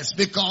jobless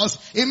because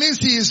it means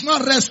he is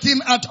not resting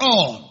at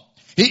all.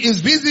 He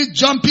is busy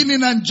jumping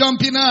in and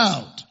jumping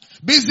out.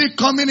 Busy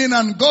coming in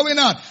and going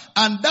out.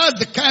 And that's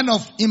the kind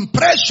of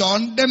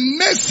impression the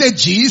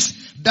messages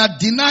that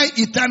deny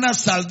eternal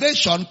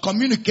salvation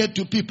communicate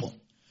to people.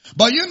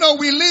 But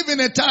we live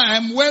in a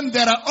time when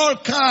there are all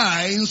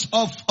kinds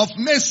of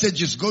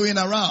messages going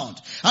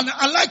around. And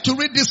I'd like to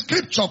read this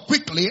scripture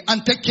quickly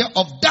and take care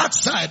of that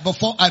side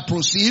before I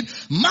proceed.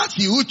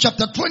 Matthew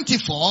chapter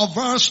 24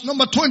 verse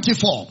number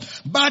 24.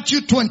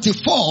 Matthew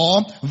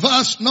 24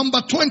 verse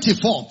number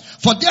 24.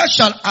 For there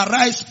shall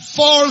arise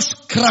false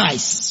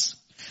Christs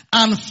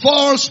and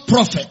false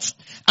prophets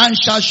and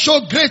shall show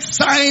great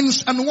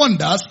signs and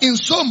wonders, in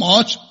so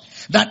much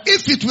that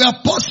if it were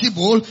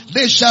possible,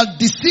 they shall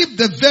deceive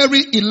the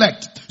very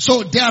elect.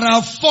 So there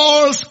are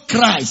false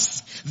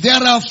Christs.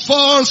 There are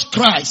false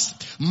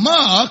Christs.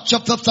 Mark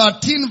chapter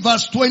 13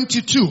 verse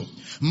 22.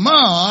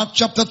 Mark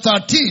chapter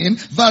 13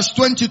 verse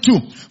 22.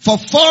 For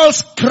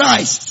false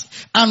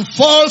Christs and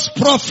false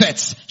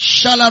prophets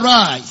shall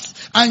arise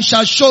and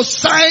shall show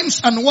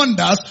signs and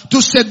wonders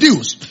to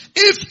seduce,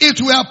 if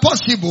it were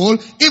possible,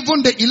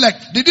 even the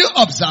elect. Did you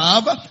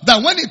observe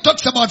that when he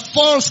talks about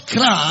false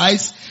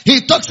Christ,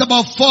 he talks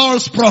about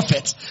false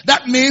prophets?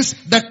 That means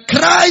the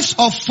Christ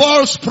of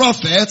false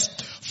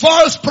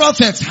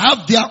prophets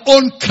have their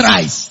own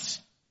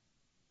Christ.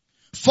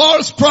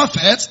 False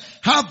prophets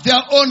have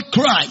their own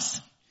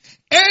Christ.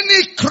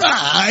 Any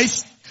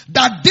Christ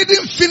that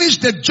didn't finish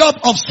the job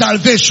of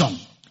salvation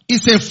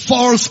is a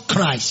false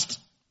Christ.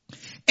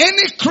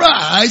 Any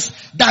Christ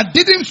that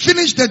didn't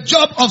finish the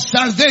job of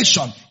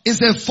salvation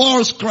is a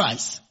false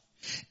Christ.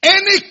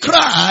 Any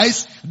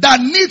Christ that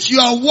needs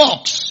your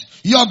works,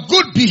 your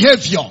good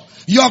behavior,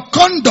 your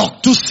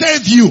conduct to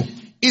save you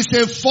is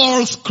a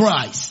false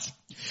Christ.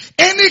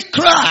 Any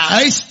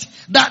Christ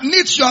that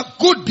needs your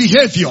good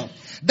behavior,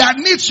 that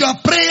needs your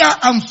prayer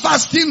and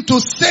fasting to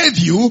save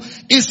you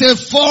is a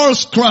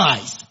false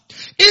Christ.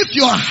 If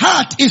your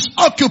heart is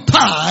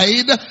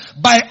occupied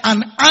by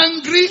an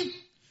angry,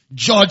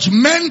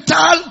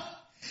 judgmental,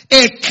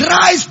 a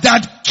Christ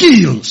that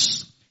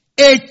kills,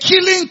 a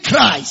killing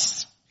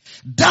Christ,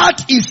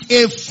 that is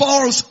a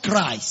false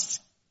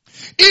Christ.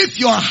 If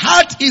your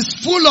heart is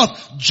full of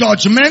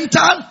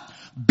judgmental,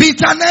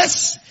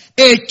 bitterness,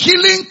 a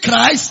killing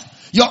Christ,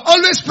 you're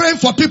always praying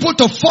for people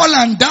to fall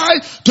and die,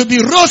 to be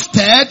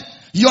roasted,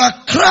 your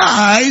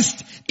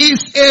Christ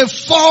is a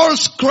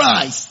false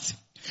Christ.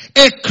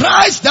 A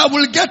Christ that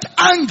will get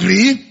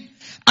angry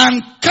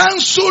and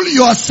cancel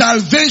your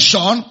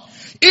salvation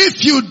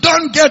if you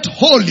don't get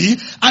holy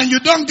and you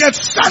don't get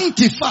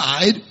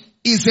sanctified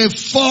is a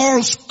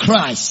false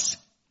Christ.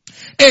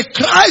 A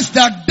Christ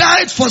that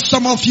died for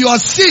some of your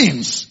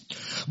sins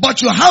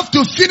But you have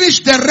to finish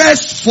the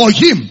rest for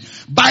him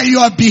by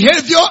your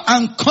behavior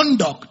and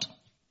conduct.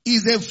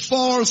 Is a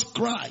false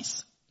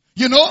Christ.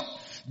 You know,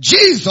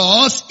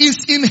 Jesus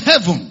is in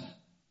heaven.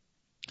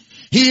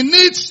 He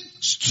needs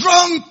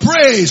strong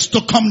praise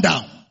to come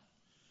down.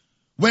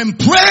 When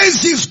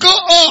praises go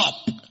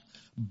up,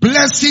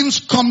 blessings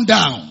come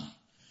down.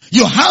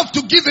 You have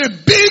to give a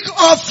big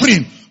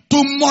offering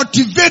to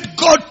motivate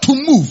God to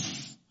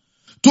move.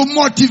 To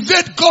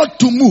motivate God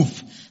to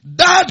move.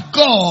 That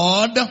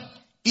God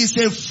is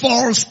a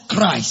false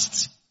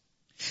Christ.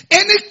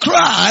 Any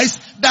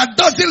Christ that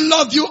doesn't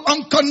love you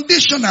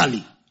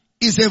unconditionally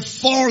is a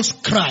false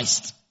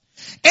Christ.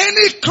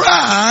 Any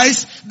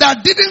Christ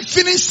that didn't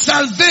finish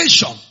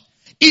salvation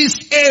is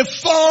a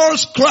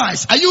false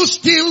Christ. Are you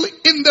still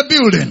in the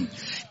building?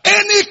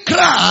 Any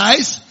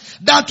Christ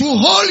that will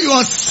hold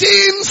your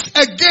sins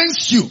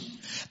against you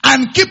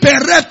and keep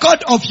a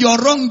record of your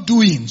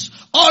wrongdoings,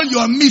 all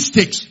your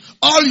mistakes,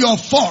 all your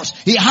faults.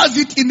 He has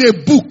it in a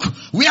book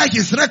where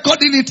he's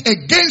recording it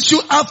against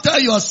you after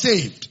you are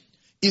saved.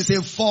 Is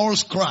a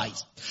false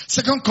Christ.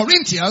 2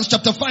 Corinthians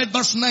chapter 5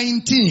 verse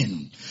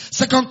 19.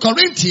 2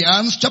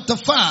 Corinthians chapter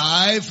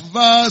 5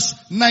 verse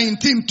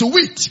 19, to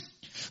wit,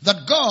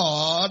 that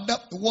God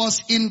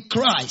was in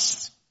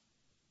Christ.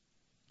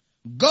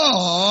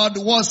 God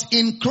was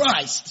in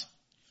Christ,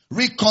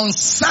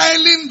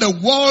 reconciling the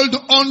world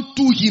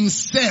unto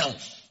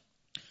himself,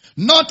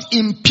 not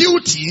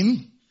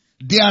imputing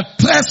their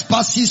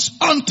trespasses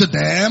unto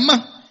them,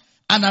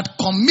 and had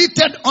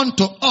committed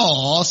unto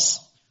us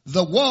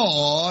the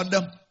word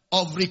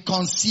of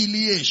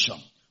reconciliation.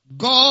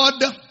 God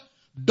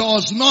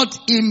does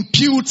not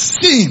impute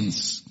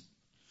sins.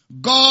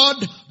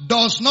 God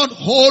does not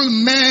hold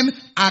men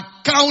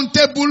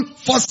accountable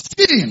for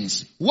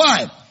sins.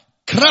 Why?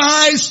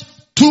 Christ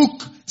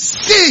took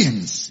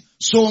sins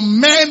so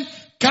men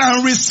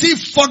can receive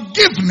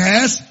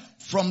forgiveness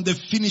from the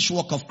finished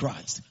work of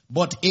Christ.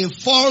 But a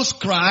false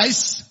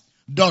Christ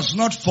does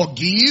not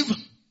forgive.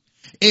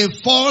 A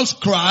false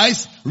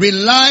Christ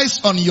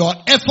relies on your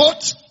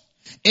effort.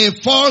 A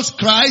false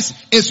Christ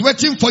is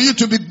waiting for you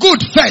to be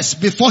good first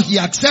before he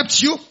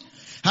accepts you.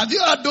 Have you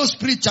heard those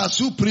preachers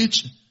who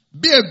preach,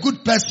 be a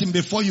good person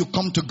before you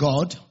come to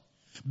God?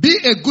 Be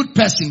a good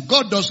person.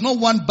 God does not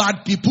want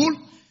bad people.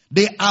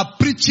 They are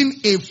preaching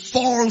a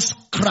false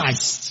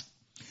Christ.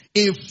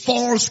 A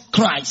false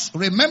Christ.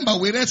 Remember,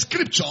 we read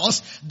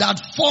scriptures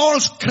that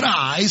false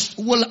Christ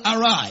will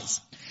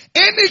arise.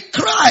 Any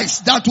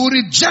Christ that will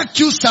reject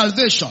you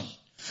salvation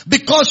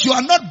because you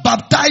are not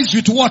baptized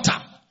with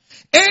water.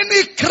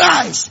 Any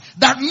Christ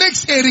that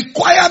makes a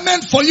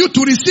requirement for you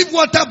to receive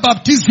water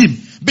baptism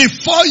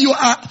before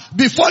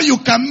you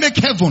can make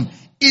heaven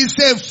is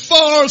a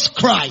false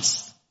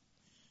Christ.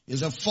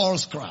 Is a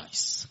false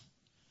Christ.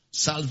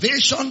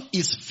 Salvation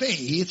is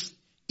faith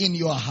in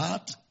your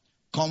heart.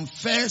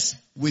 Confess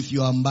with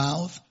your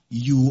mouth,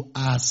 you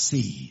are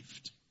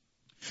saved.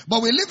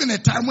 But we live in a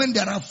time when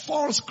there are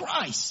false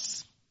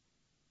Christs.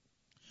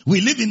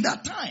 We live in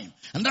that time.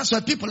 And that's why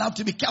people have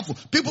to be careful.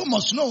 People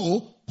must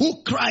know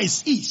who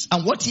Christ is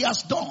and what he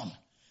has done.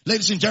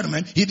 Ladies and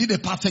gentlemen, he did a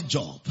perfect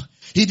job.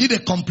 He did a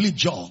complete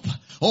job.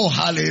 Oh,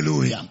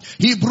 hallelujah.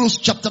 Hebrews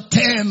chapter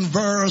 10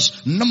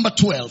 verse number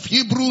 12.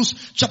 Hebrews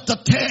chapter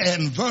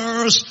 10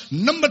 verse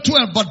number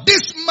 12. But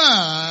this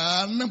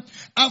man,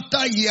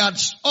 after he had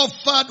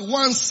offered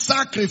one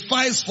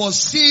sacrifice for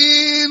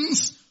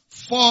sins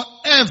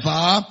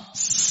forever,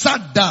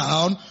 sat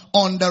down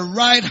on the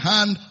right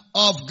hand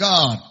of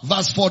God.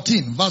 Verse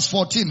 14.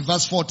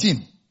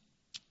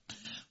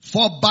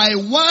 For by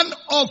one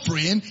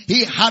offering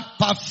he had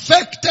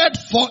perfected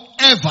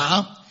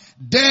forever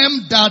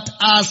them that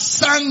are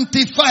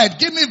sanctified.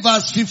 Give me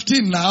verse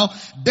 15 now.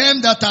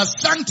 Them that are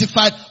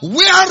sanctified,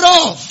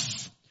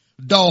 whereof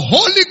the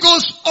Holy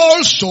Ghost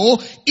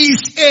also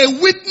is a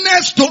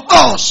witness to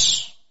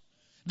us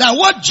that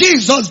what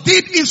Jesus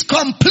did is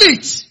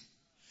complete.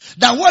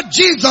 That what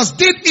Jesus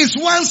did is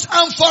once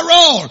and for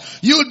all.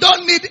 You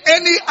don't need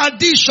any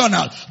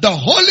additional. The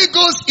Holy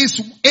Ghost is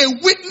a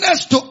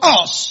witness to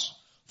us.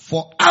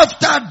 For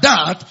after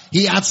that,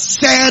 he had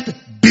said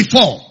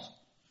before.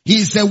 He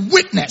is a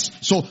witness.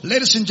 So,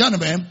 ladies and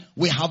gentlemen,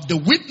 we have the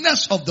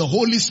witness of the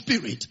Holy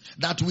Spirit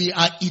that we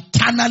are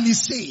eternally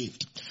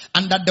saved.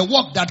 And that the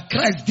work that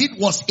Christ did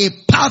was a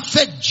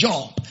perfect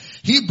job.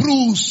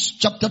 Hebrews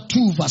chapter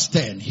 2 verse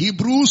 10.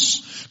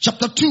 Hebrews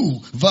chapter 2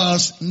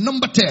 verse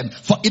number 10.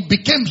 For it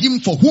became him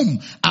for whom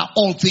are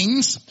all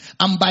things,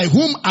 and by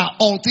whom are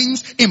all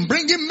things, in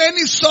bringing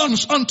many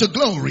sons unto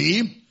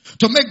glory,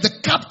 to make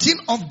the captain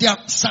of their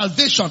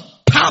salvation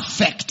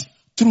perfect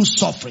through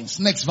sufferings.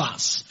 Next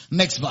verse.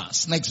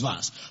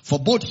 For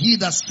both he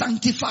that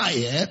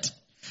sanctifieth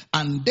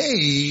and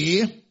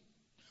they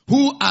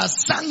who are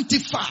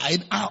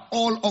sanctified are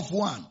all of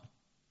one.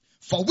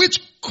 For which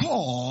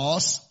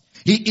cause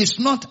he is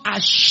not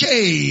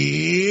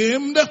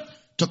ashamed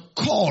to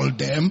call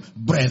them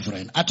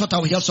brethren. I thought I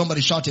would hear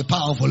somebody shout a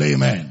powerful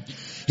amen.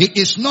 He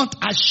is not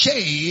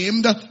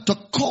ashamed to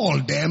call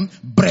them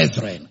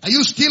brethren. Are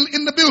you still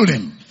in the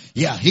building?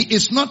 Yeah, he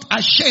is not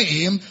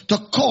ashamed to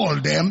call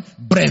them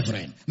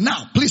brethren.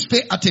 Now, please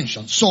pay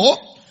attention. So,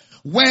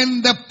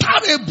 when the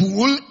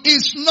parable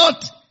is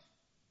not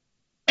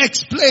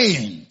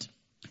explained,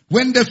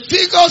 when the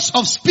figures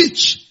of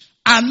speech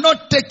are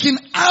not taken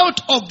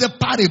out of the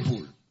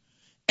parable,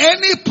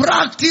 any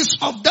practice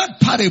of that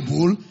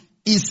parable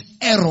is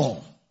error.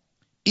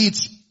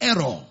 It's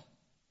error.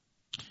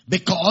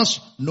 Because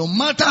no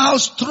matter how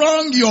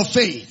strong your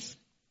faith,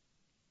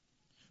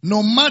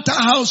 no matter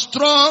how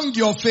strong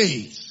your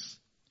faith,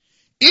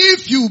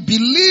 if you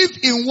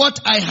believe in what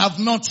I have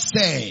not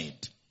said,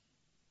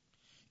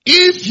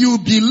 if you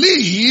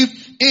believe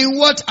in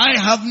what I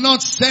have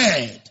not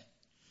said,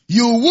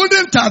 you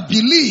wouldn't have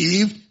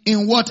believed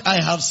in what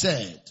I have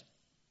said.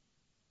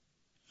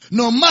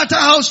 No matter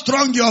how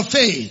strong your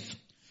faith,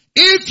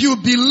 if you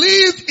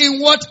believe in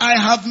what I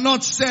have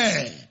not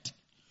said,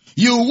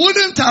 you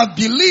wouldn't have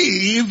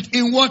believed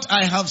in what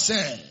I have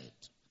said.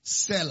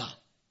 Selah.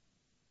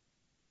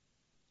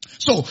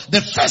 So,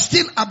 the first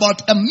thing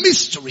about a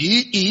mystery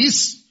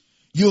is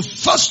you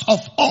first of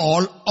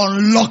all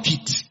unlock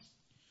it.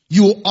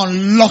 You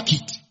unlock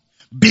it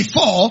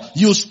before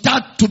you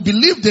start to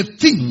believe the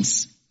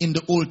things in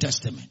the Old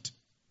Testament.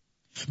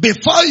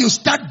 Before you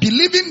start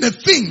believing the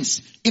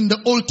things in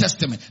the Old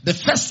Testament, the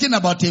first thing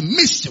about a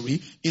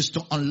mystery is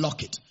to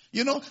unlock it.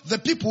 You know, the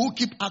people who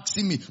keep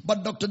asking me,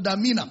 but Dr.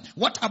 Damina,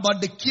 what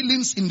about the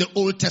killings in the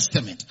Old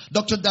Testament?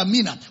 Dr.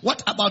 Damina,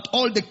 what about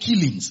all the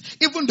killings?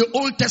 Even the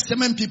Old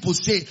Testament people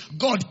say,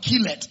 God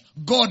killeth,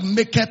 God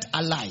maketh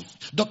alive.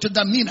 Dr.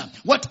 Damina,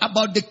 what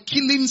about the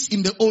killings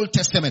in the Old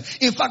Testament?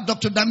 In fact,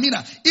 Dr.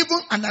 Damina, even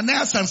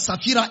Ananias and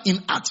Sapphira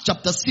in Acts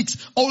chapter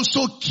 6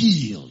 also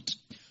killed.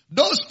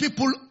 Those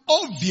people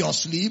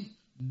obviously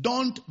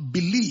don't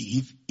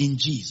believe in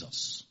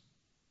Jesus.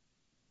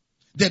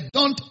 They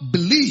don't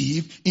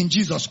believe in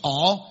Jesus,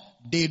 or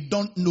they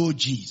don't know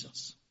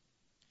Jesus.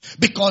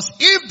 Because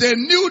if they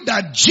knew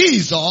that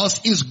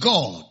Jesus is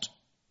God,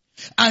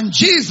 and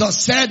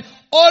Jesus said,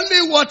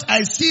 only what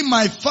I see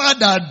my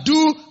Father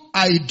do,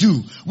 I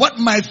do. What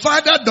my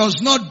Father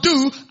does not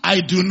do, I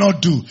do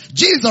not do.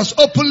 Jesus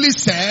openly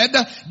said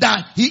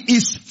that he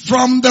is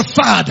from the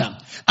Father.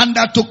 And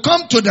that to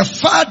come to the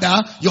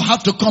Father, you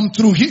have to come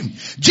through him.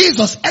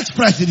 Jesus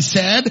expressly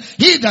said,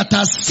 he that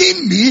has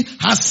seen me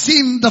has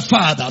seen the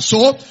Father.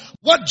 So,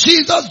 what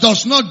Jesus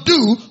does not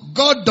do,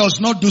 God does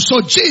not do.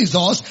 So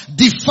Jesus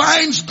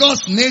defines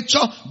God's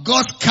nature,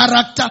 God's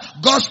character,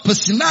 God's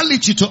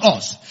personality to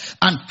us.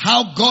 And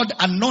how God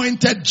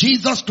anointed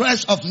Jesus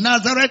Christ of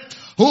Nazareth,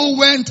 who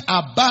went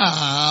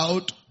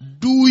about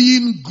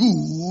doing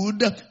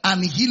good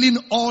and healing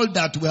all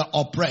that were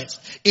oppressed.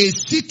 A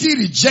city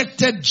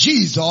rejected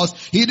Jesus.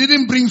 He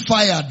didn't bring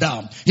fire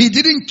down. He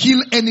didn't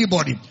kill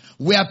anybody.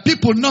 Were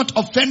people not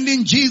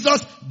offending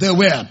Jesus? They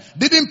were.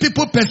 Didn't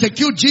people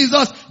persecute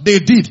Jesus? They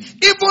did.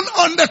 Even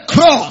on the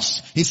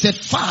cross, he said,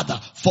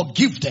 Father,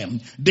 forgive them.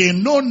 They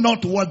know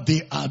not what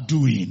they are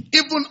doing.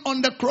 Even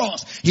on the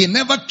cross, he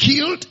never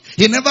killed.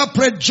 He never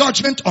prayed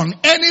judgment on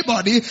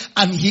anybody.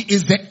 And he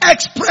is the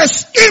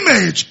express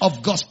image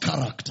of God's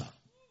character.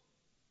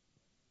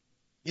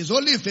 It's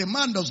only if a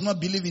man does not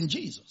believe in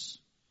Jesus.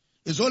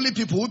 It's only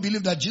people who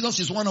believe that Jesus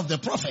is one of the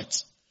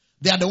prophets.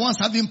 They are the ones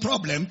having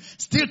problem,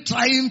 still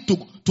trying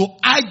to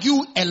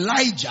argue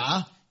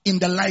Elijah in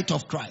the light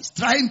of Christ.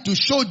 Trying to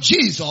show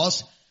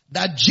Jesus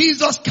that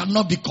Jesus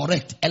cannot be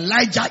correct.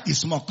 Elijah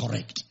is more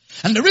correct.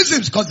 And the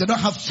reason is because they don't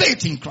have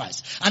faith in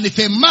Christ. And if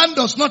a man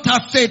does not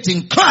have faith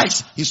in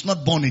Christ, he's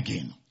not born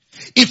again.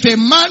 If a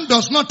man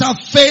does not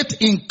have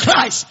faith in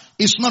Christ,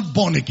 he's not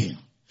born again.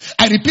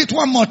 I repeat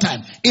one more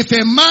time. If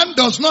a man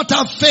does not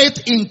have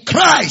faith in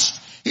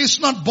Christ, he's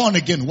not born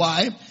again.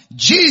 Why?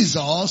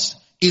 Jesus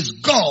is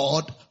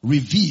God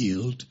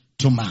revealed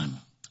to man.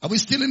 Are we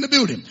still in the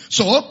building?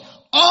 So,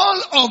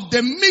 all of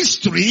the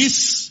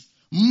mysteries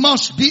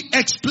must be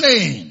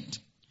explained.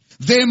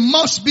 They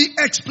must be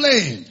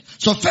explained.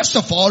 So first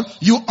of all,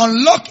 you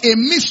unlock a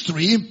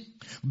mystery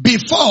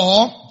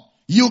before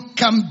you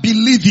can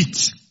believe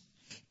it.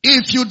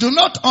 If you do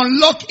not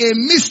unlock a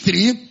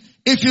mystery,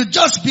 if you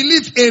just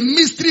believe a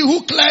mystery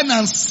hook, line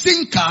and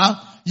sinker,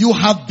 you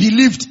have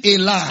believed a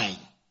lie.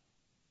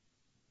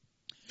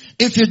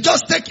 If you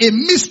just take a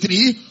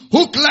mystery,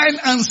 hook, line,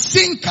 and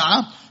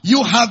sinker,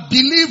 you have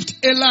believed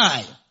a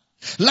lie.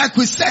 Like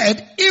we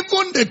said,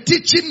 even the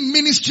teaching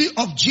ministry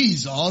of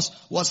Jesus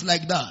was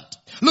like that.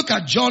 Look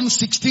at John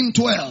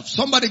 16:12.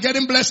 Somebody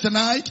getting blessed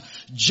tonight?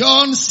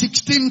 John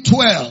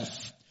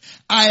 16:12.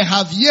 I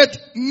have yet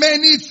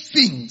many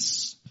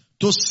things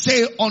to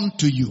say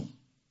unto you,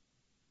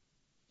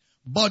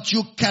 but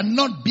you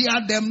cannot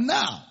bear them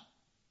now.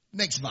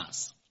 Next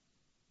verse.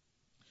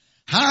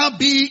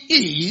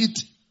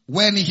 Howbeit,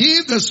 when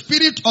he, the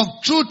Spirit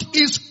of truth,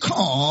 is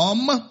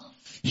come,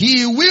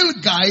 he will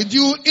guide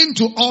you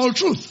into all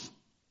truth.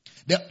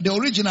 The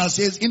original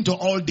says into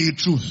all the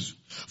truth.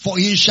 For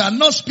he shall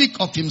not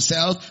speak of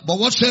himself, but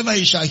whatsoever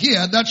he shall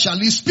hear, that shall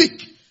he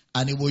speak.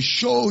 And he will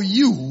show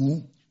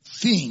you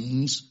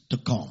things to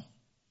come.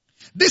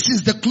 This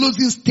is the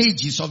closing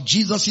stages of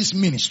Jesus'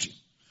 ministry.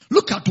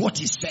 Look at what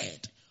he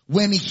said.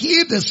 When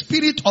he, the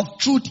Spirit of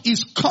truth,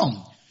 is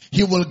come,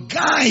 he will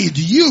guide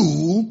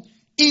you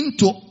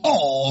into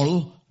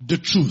all the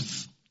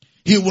truth.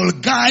 He will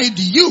guide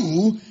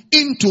you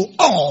into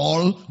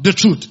all the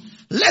truth.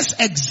 Let's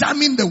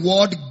examine the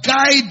word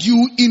guide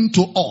you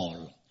into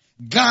all.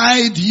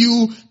 Guide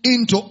you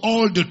into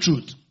all the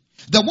truth.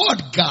 The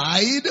word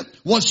guide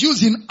was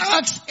used in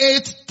Acts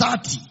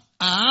 8:30.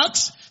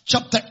 Acts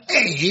chapter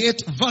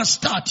 8 verse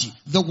 30.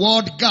 The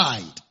word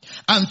guide.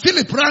 And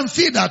Philip ran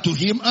thither to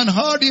him and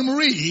heard him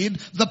read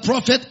the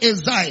prophet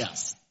Isaiah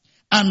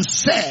and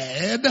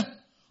said,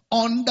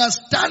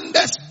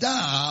 understandest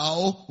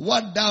thou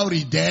what thou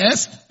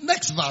readest?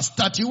 Next verse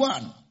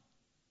 31.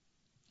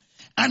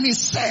 And he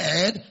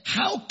said,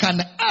 how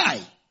can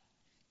I,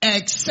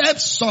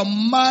 except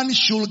some man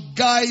should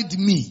guide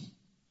me?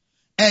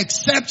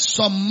 Except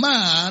some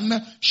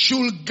man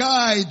should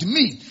guide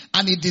me.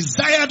 And he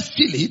desired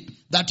Philip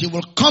that he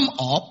will come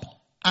up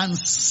and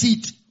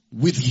sit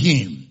with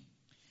him.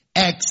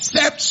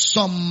 Except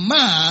some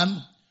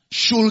man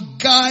should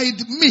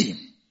guide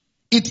me.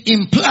 It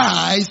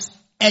implies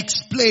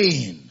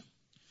explain.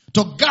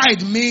 To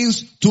guide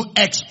means to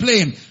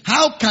explain.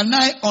 How can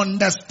I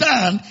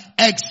understand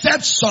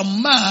except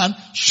some man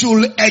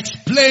should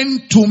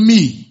explain to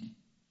me?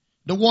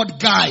 The word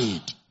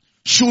guide.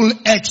 Should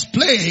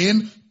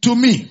explain to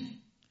me.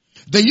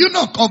 The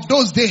eunuch of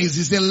those days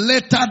is a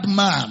lettered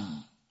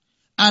man.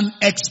 An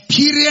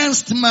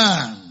experienced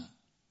man.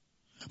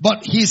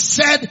 But he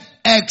said,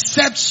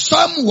 except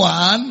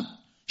someone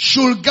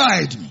should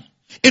guide me.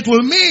 It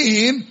will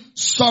mean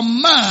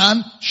some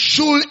man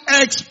should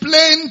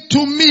explain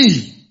to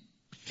me.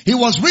 He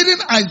was reading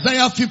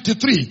Isaiah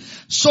 53.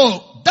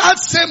 So that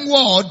same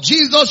word,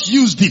 Jesus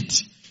used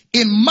it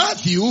in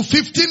Matthew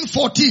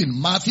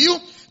 15:14. Matthew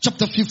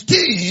chapter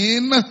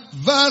 15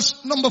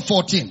 verse number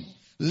 14.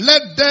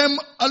 Let them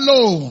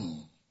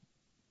alone.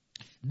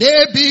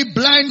 They be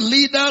blind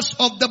leaders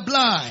of the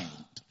blind.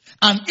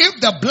 And if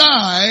the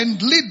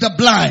blind lead the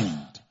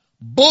blind,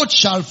 both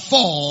shall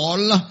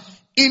fall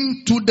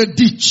into the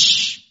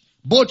ditch.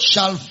 Both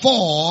shall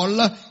fall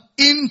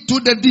into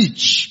the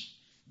ditch.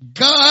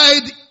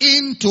 Guide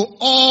into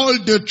all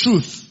the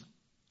truth.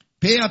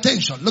 Pay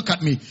attention. Look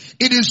at me.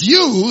 It is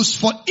used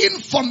for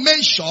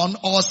information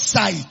or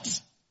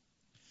sight.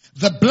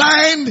 The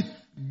blind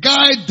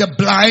guide the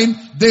blind.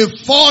 They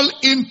fall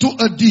into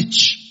a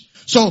ditch.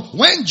 So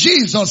when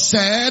Jesus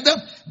said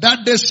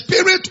that the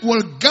Spirit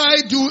will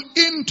guide you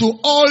into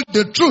all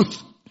the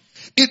truth,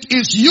 it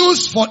is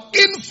used for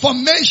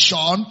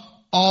information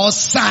or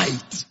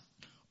sight.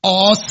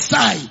 Or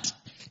sight.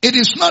 It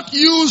is not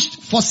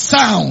used for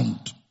sound.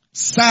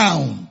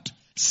 Sound.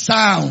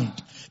 Sound.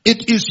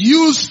 It is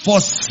used for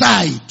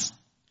sight.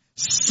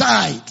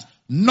 Sight.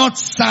 Not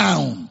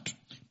sound.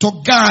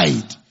 To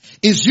guide.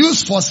 Is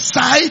used for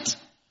sight,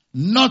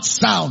 not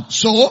sound.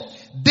 So,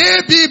 they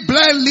be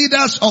blind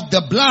leaders of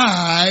the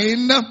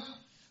blind.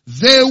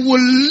 They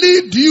will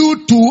lead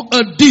you to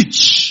a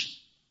ditch.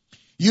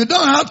 You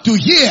don't have to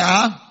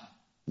hear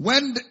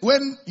when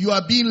you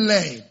are being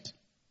led.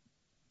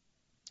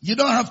 You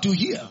don't have to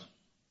hear.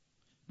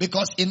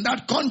 Because in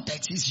that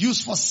context, it's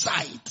used for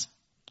sight.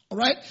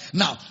 Alright?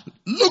 Now,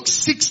 Luke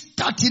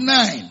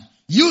 6:39.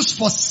 Used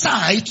for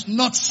sight,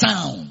 not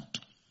sound.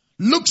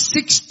 Luke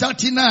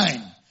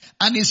 6:39.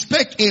 And he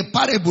spake a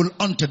parable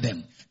unto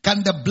them.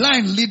 Can the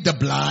blind lead the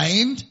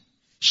blind?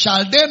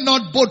 Shall they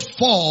not both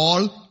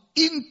fall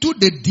into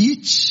the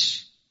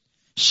ditch?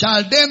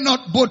 Shall they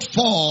not both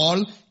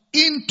fall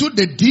into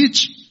the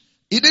ditch?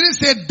 He didn't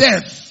say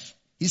deaf.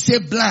 He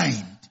said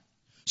blind.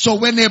 So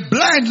when a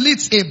blind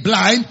leads a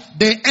blind,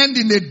 they end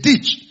in a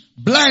ditch.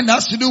 Blind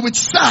has to do with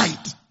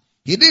sight.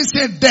 He didn't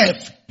say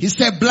deaf. He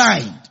said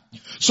blind.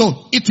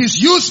 So it is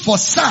used for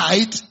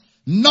sight,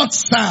 not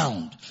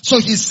sound. So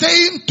he's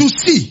saying to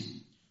see.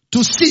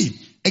 To see.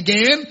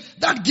 Again,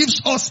 that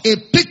gives us a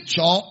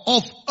picture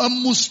of a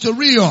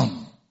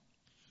mysterion.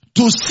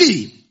 To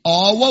see,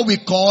 or what we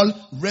call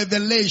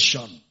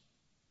revelation.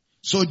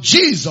 So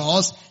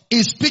Jesus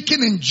is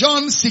speaking in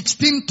John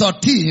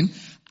 16:13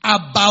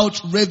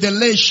 about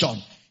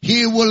revelation.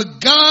 He will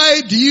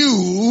guide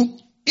you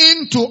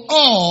into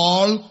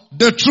all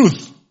the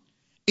truth.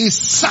 Is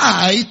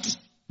sight,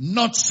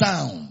 not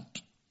sound.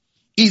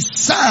 Is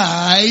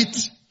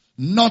sight,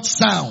 not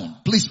sound.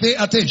 Please pay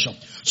attention.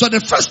 So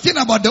the first thing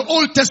about the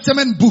Old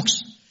Testament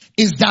books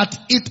is that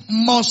it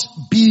must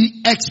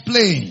be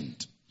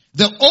explained.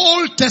 The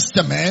Old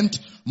Testament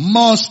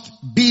must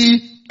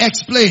be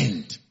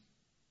explained.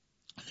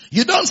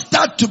 You don't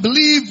start to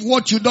believe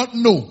what you don't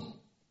know.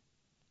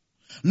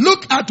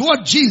 Look at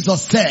what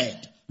Jesus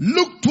said.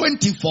 Luke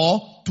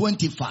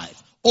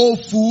 24:25. O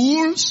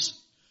fools,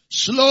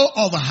 slow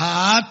of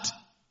heart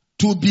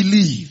to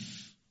believe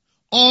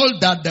all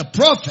that the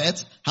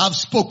prophets have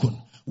spoken.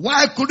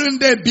 Why couldn't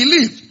they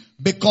believe?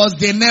 Because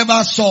they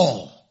never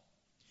saw.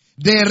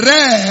 They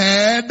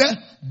read,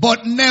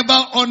 but never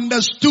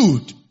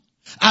understood.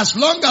 As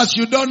long as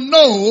you don't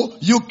know,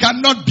 you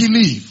cannot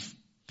believe.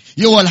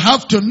 You will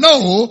have to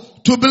know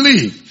to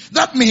believe.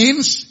 That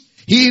means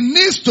he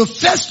needs to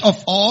first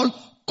of all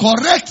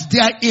correct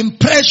their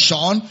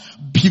impression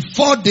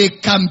before they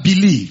can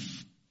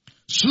believe.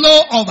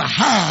 Slow of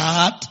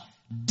heart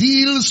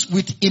deals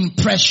with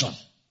impression.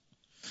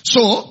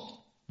 So,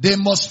 they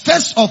must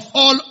first of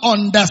all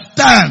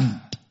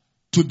understand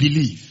to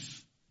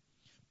believe.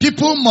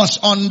 People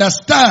must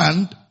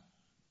understand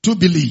to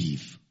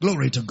believe.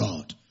 Glory to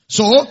God.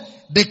 So,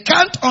 they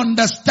can't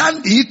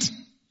understand it.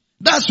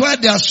 That's why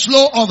they are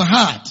slow of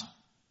heart.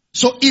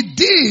 So it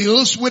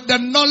deals with the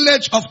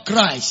knowledge of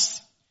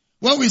Christ.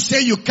 When we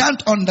say you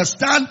can't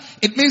understand,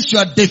 it means you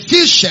are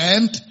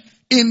deficient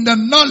in the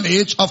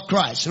knowledge of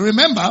Christ.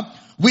 Remember,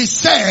 we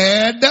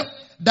said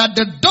that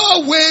the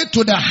doorway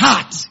to the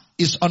heart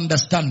is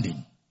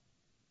understanding.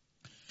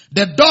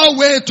 The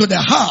doorway to the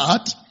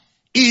heart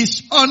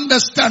is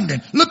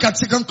understanding. Look at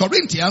 2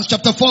 Corinthians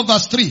chapter 4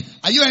 verse 3.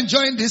 Are you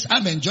enjoying this?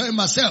 I'm enjoying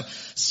myself.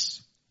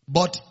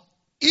 But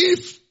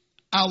if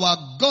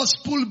our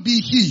gospel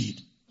be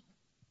hid,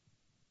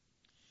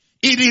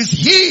 it is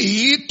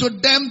hid to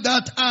them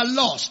that are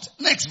lost.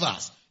 Next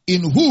verse.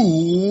 In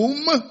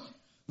whom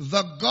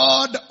the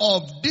God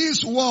of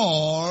this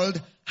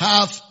world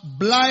hath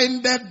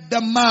blinded the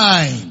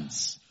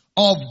minds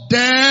of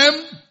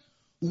them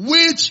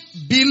which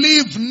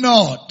believe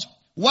not.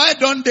 Why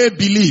don't they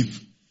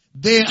believe?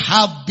 They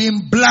have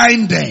been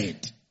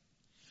blinded.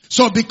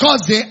 So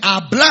because they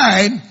are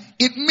blind,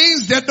 it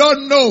means they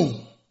don't know.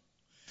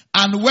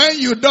 And when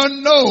you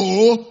don't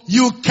know,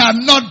 you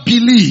cannot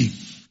believe.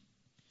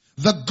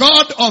 The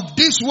God of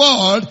this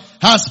world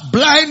has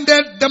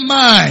blinded the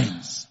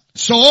minds.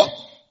 So,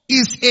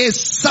 it's a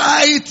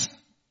sight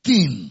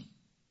thing.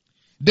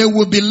 They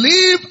will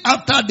believe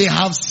after they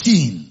have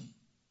seen.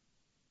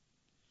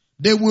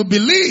 They will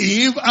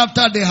believe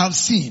after they have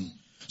seen.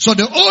 So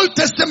the Old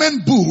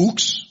Testament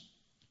books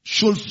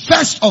should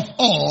first of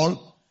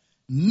all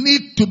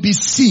need to be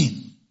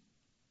seen.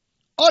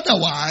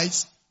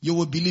 Otherwise, you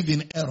will believe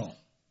in error.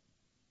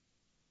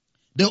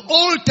 The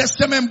Old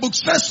Testament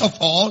books, first of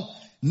all,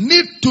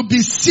 need to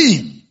be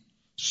seen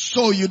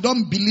so you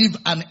don't believe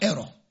an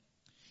error.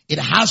 It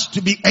has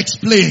to be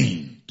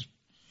explained.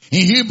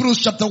 In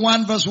Hebrews chapter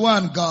 1 verse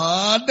 1,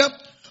 God,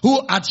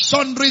 who at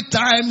sundry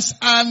times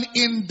and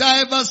in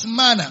divers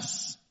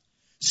manners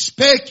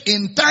spake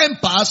in time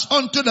past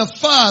unto the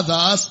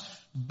fathers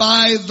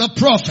by the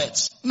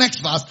prophets.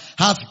 Next verse.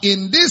 Hath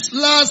in these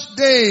last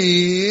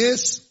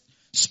days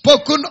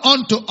spoken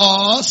unto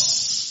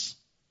us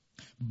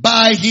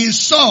by his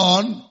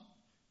Son,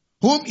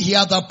 whom he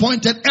hath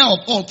appointed heir of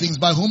all things,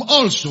 by whom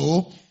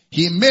also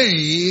he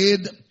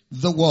made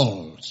the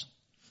world.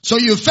 So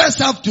you first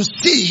have to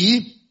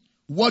see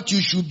what you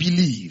should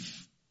believe.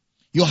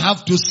 You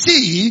have to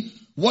see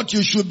what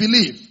you should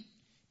believe.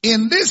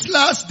 In these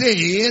last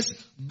days,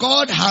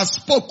 God has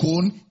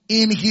spoken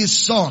in his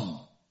Son,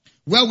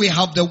 where we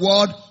have the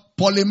word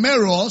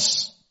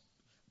polymeros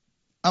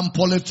and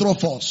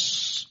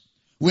polytrophos.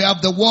 We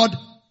have the word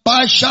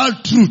partial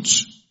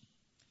truth.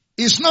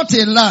 It's not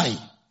a lie.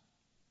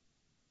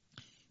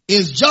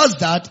 It's just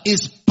that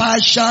it's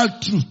partial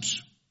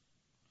truth.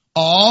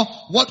 Or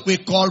what we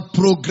call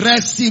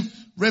progressive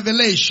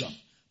revelation.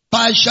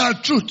 Partial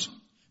truth.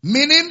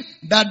 Meaning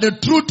that the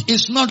truth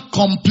is not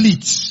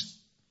complete.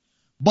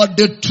 But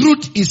the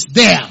truth is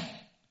there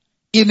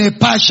in a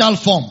partial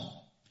form.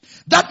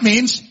 That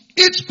means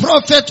each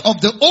prophet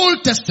of the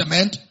Old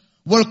Testament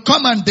will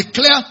come and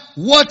declare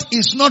what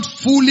is not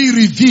fully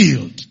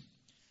revealed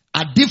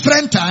at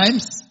different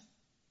times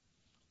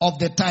of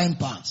the time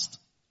past.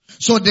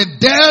 So they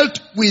dealt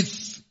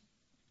with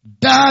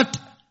that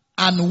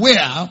and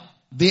where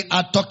they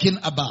are talking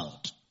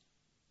about.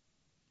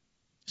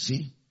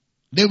 See?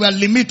 They were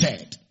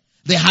limited.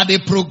 They had a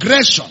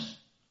progression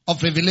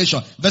of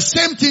revelation. The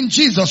same thing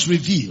Jesus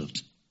revealed.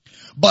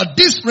 But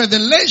this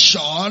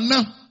revelation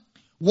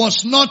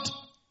was not,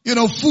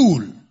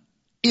 full.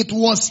 It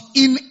was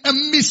in a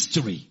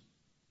mystery.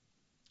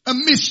 A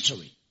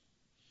mystery.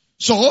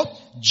 So,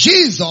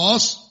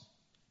 Jesus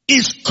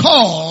is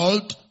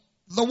called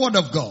the Word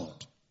of God.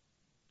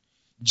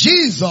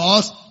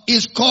 Jesus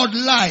is called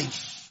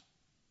life.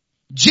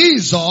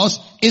 Jesus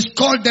is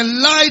called the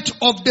light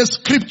of the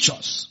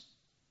scriptures,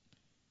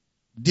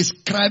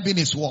 describing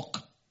his work.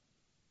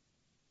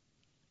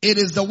 It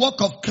is the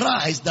work of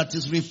Christ that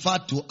is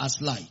referred to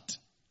as light.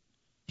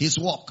 His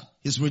work,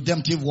 his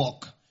redemptive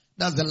work.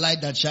 That's the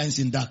light that shines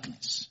in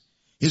darkness.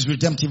 His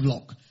redemptive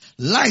work.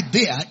 Light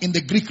there in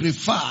the Greek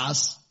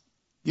refers,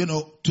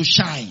 to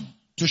shine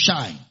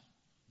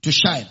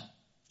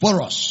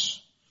for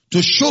us.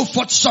 To show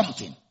forth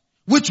something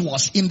which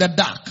was in the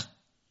dark.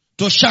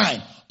 To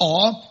shine.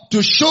 Or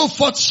to show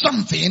forth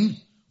something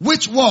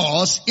which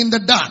was in the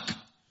dark.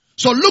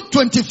 So Luke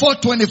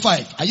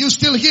 24:25. Are you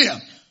still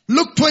here?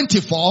 Luke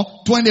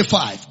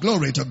 24:25.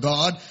 Glory to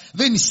God.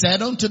 Then he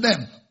said unto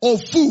them, O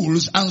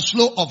fools and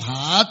slow of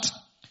heart,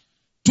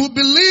 to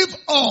believe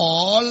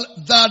all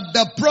that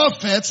the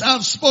prophets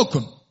have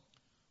spoken.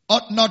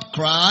 Ought not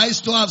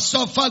Christ to have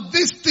suffered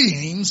these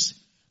things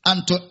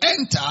and to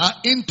enter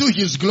into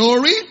his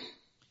glory,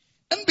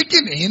 and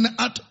beginning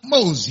at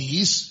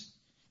Moses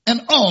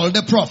and all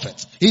the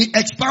prophets, he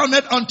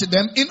expounded unto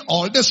them in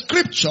all the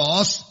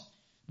scriptures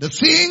the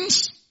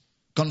things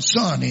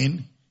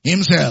concerning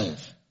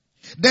himself.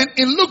 Then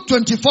in Luke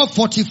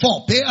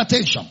 24:44, pay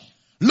attention.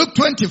 Luke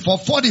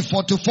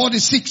 24:44 to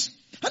 46.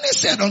 And he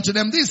said unto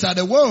them, these are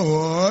the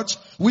words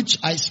which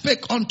I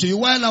spake unto you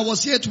while I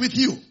was yet with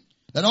you,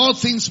 that all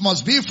things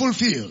must be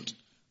fulfilled,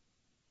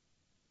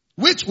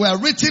 which were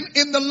written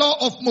in the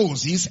law of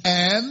Moses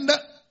and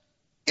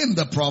in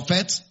the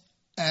prophets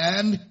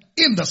and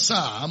in the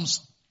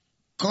Psalms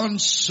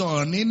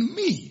concerning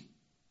me.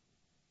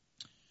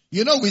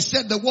 You know, we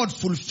said the word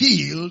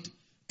fulfilled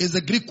is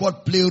the Greek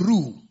word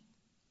pleroo.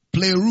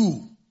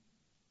 Pleroo.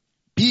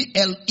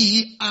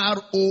 P-L-E-R-O-O.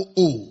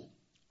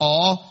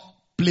 Or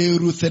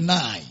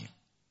pleruthenai.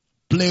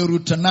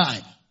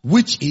 Pleruthenai.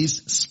 Which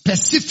is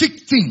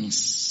specific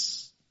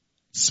things.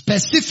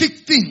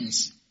 Specific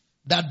things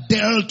that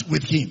dealt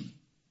with him.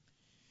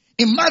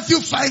 In Matthew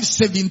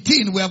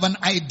 5:17, we have an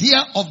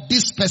idea of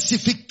these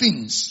specific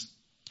things.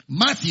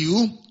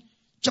 Matthew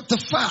chapter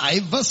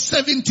 5 verse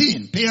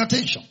 17. Pay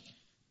attention.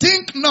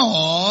 Think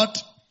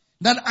not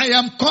that I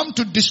am come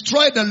to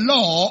destroy the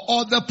law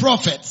or the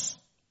prophets.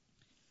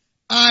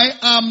 I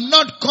am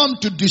not come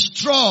to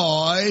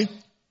destroy,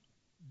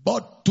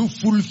 but to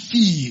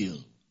fulfill.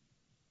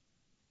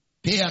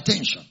 Pay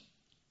attention.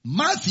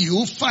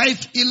 Matthew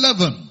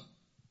 5:11.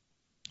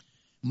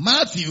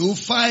 Matthew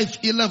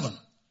 5:11.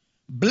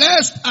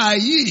 Blessed are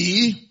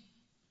ye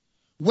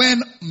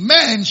when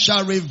men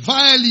shall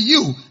revile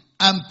you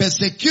and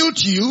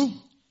persecute you,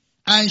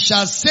 and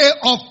shall say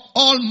of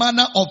all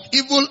manner of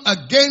evil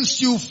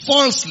against you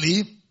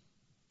falsely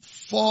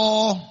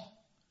for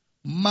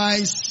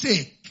my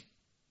sake.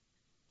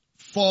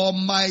 For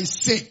my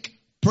sake.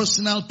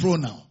 Personal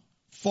pronoun.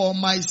 For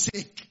my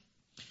sake.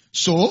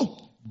 So,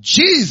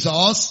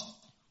 Jesus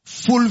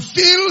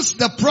fulfills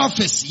the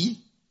prophecy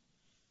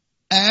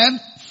and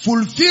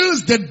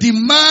fulfills the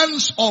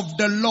demands of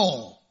the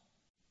law.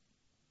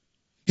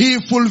 He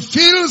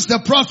fulfills the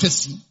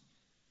prophecy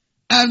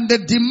and the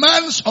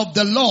demands of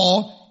the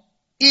law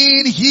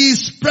in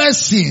his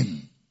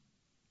person.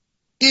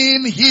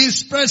 In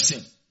his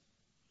person.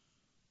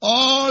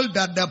 All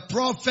that the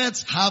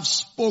prophets have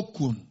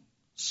spoken,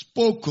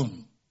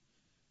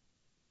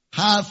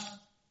 have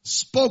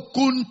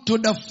spoken to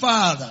the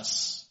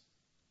fathers,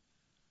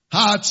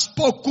 had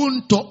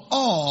spoken to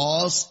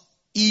us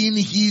in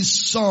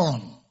his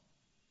Son.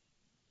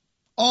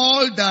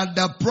 All that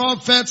the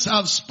prophets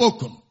have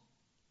spoken.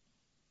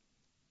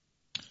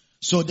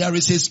 So there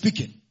is a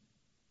speaking.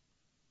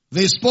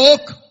 They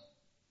spoke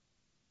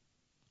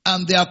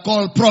and they are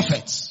called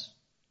prophets.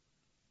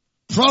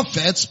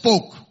 Prophets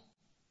spoke.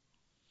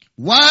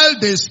 While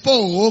they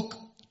spoke,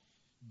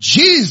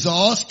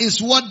 Jesus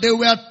is what they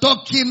were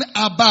talking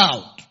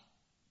about.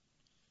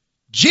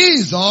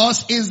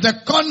 Jesus is the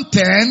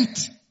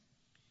content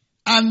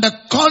and the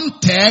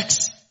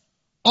context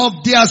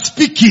of their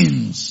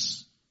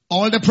speakings.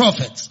 All the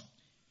prophets.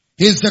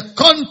 Is the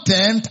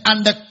content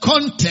and the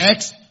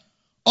context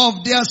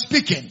of their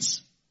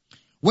speakings.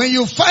 When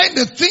you find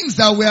the things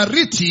that were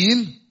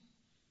written,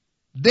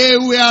 they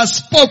were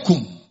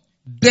spoken.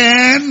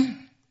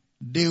 Then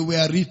they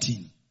were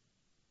written.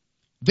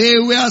 They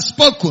were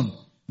spoken.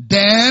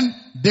 Then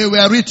they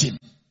were written.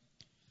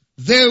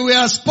 They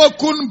were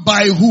spoken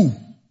by who?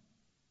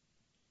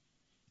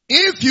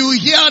 If you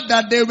hear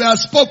that they were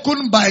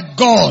spoken by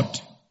God,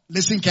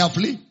 listen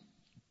carefully.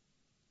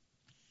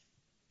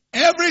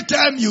 Every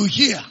time you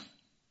hear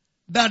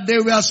that they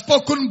were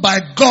spoken by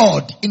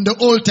God in the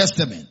Old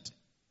Testament,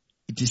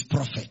 it is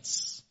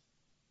prophets.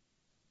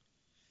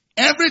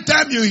 Every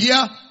time you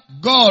hear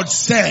God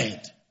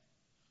said,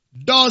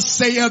 thus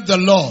saith the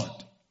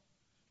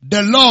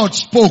Lord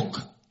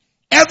spoke.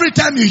 Every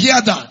time you hear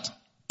that,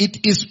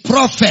 it is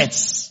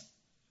prophets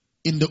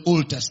in the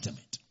Old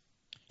Testament.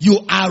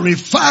 You are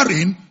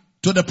referring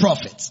to the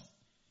prophets.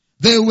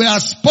 They were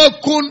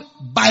spoken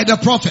by the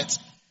prophets.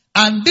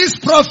 And these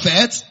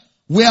prophets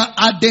were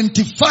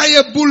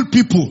identifiable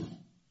people.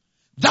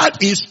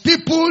 That is,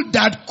 people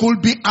that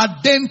could be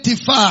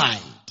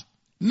identified.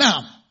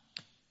 Now,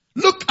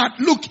 look at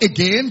Luke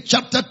again,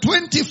 chapter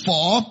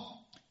 24,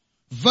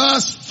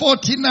 verse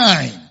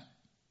 49.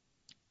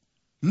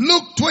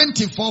 Luke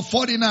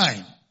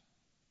 24:49.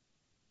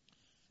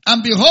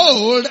 And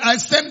behold, I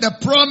send the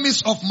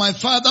promise of my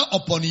Father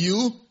upon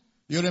you.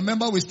 You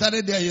remember we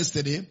started there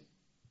yesterday.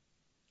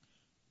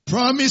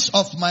 Promise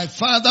of my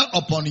Father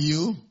upon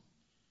you.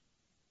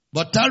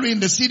 But tarry in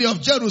the city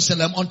of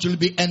Jerusalem until you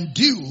be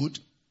endued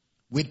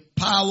with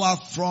power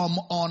from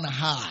on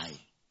high.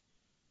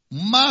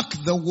 Mark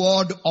the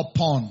word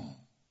upon.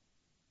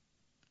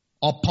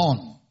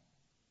 Upon.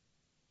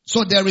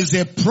 So there is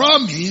a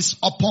promise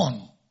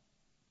upon.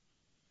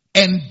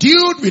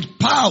 Endued with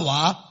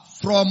power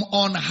from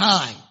on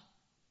high.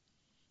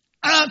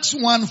 Acts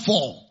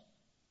 1:4.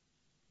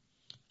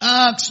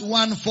 Acts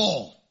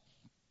 1:4.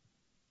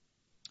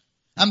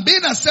 And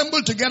being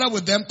assembled together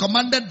with them,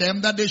 commanded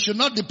them that they should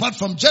not depart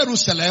from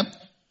Jerusalem,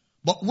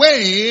 but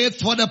wait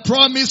for the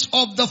promise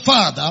of the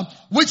Father,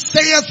 which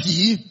saith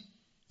he,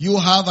 you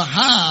have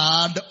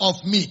heard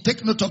of me.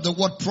 Take note of the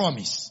word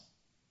promise.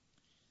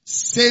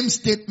 Same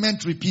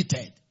statement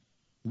repeated.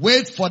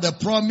 Wait for the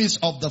promise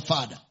of the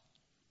Father,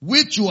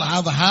 which you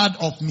have heard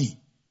of me.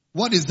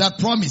 What is that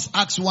promise?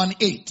 Acts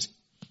 1:8.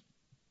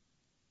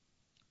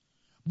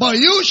 But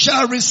you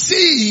shall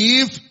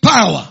receive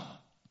power.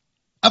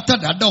 After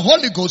that, the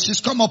Holy Ghost is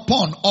come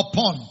upon.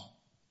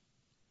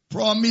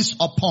 Promise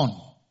upon.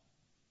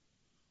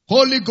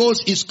 Holy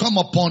Ghost is come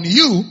upon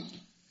you,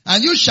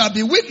 and you shall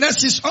be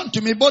witnesses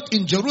unto me both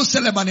in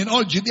Jerusalem and in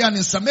all Judea and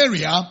in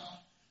Samaria,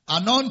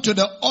 and unto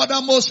the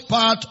uttermost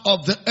part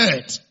of the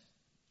earth.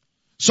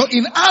 So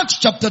in Acts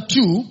chapter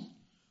 2,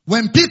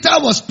 when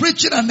Peter was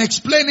preaching and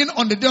explaining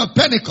on the day of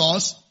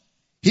Pentecost,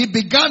 he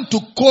began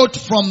to quote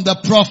from the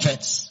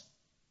prophets.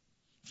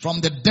 From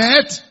the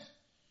death,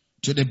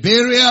 to the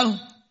burial,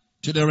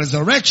 to the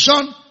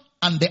resurrection,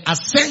 and the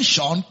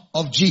ascension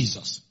of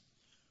Jesus.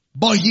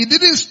 But he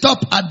didn't stop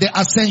at the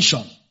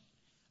ascension.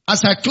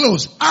 As I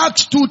close,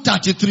 Acts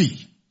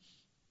 2:33.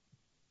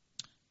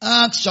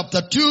 Acts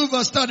chapter 2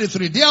 verse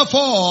 33.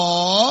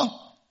 Therefore,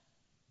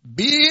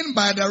 being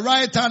by the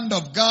right hand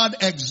of God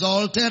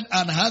exalted,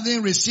 and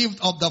having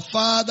received of the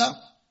Father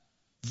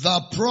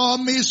the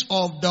promise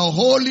of the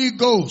Holy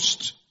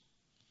Ghost,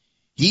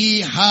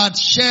 he had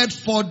shed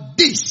for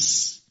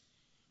this,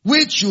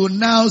 which you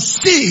now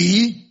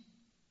see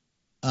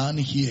and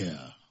hear.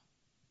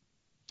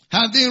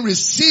 Having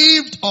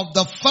received of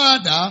the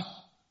Father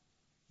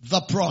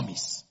the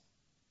promise,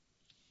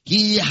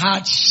 he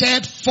had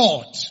shed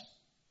forth.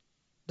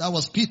 That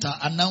was Peter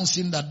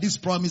announcing that this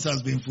promise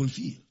has been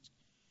fulfilled.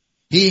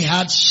 He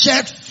had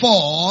shed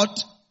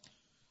forth.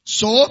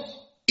 So,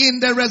 in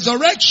the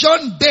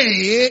resurrection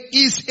day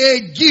is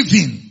a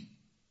giving.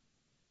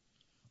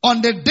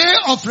 On the day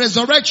of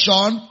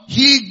resurrection,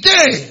 he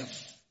gave.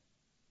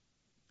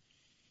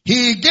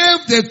 He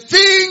gave the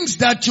things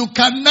that you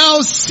can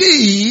now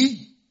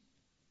see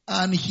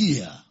and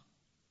hear.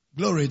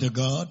 Glory to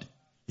God.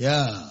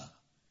 Yeah.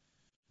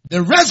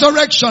 The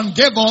resurrection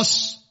gave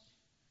us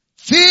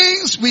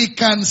things we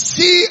can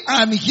see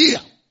and hear.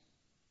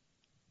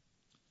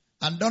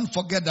 And don't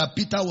forget that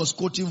Peter was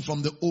quoting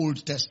from the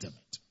Old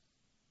Testament.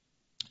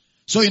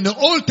 So in the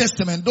Old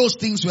Testament, those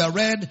things were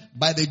read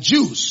by the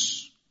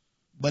Jews,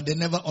 but they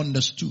never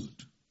understood.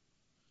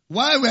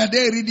 Why were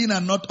they reading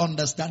and not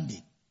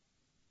understanding?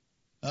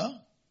 Huh?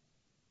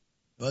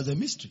 It was a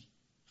mystery.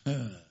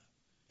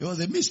 It was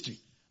a mystery.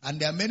 And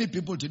there are many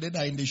people today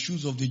that are in the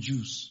shoes of the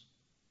Jews.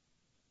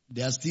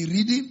 They are still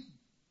reading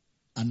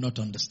and not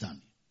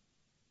understanding.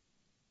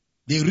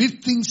 They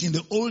read things in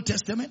the Old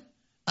Testament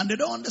and they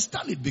don't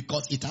understand it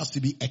because it has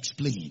to be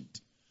explained.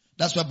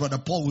 That's why Brother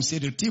Paul will say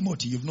to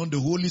Timothy, you've known the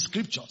Holy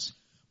Scriptures,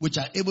 which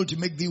are able to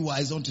make thee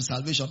wise unto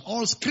salvation.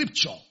 All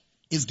Scripture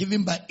is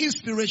given by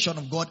inspiration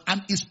of God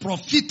and is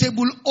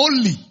profitable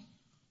only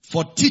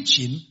for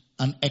teaching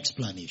and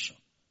explanation.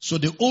 So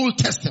the Old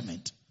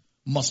Testament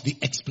must be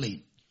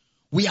explained.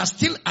 We are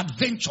still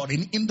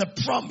adventuring in the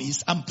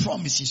promise and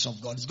promises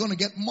of God. It's going to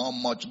get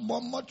much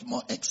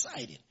more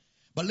exciting.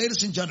 But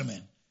ladies and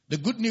gentlemen, the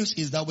good news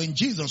is that when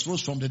Jesus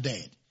rose from the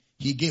dead,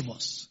 he gave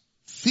us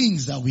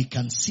things that we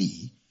can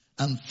see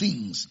and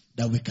things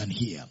that we can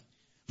hear.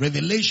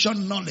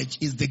 Revelation knowledge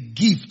is the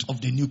gift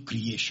of the new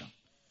creation.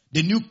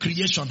 The new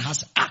creation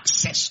has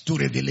access to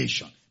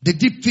revelation, the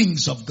deep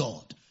things of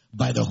God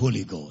by the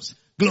Holy Ghost.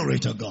 Glory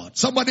to God.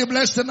 Somebody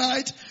blessed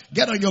tonight.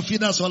 Get on your feet.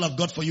 That's all I've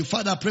got for you.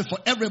 Father, I pray for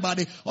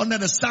everybody under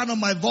the sound of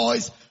my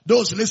voice,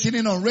 those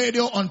listening on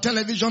radio, on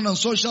television, on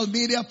social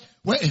media,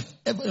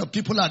 wherever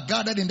people are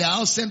gathered in their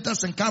house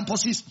centers and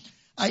campuses.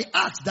 I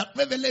ask that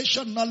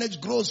revelation knowledge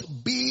grows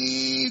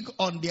big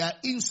on their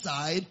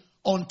inside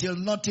until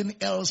nothing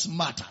else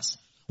matters.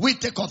 We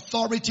take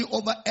authority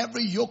over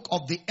every yoke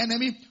of the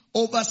enemy,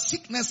 over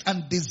sickness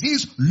and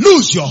disease.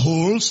 Lose your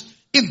holds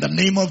in the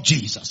name of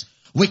Jesus.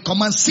 We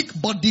command sick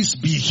bodies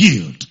be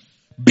healed.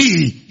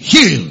 Be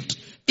healed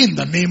in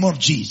the name of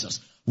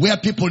Jesus. Where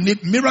people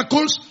need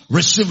miracles,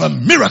 receive a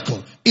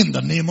miracle in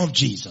the name of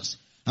Jesus.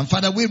 And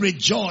Father, we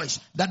rejoice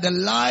that the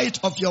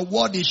light of your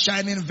word is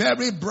shining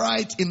very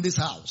bright in this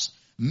house.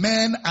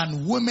 Men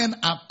and women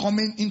are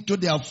coming into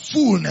their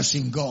fullness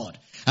in God.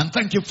 And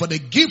thank you for the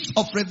gift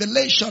of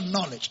revelation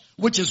knowledge,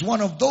 which is one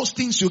of those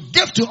things you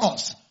gave to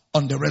us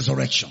on the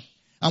resurrection.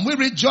 And we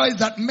rejoice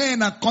that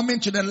men are coming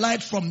to the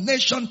light from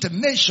nation to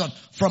nation,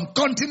 from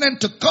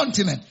continent to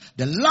continent.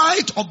 The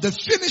light of the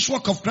finished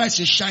work of Christ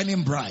is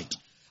shining bright.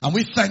 And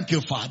we thank you,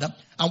 Father.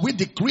 And we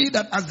decree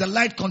that as the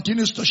light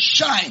continues to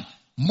shine,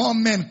 more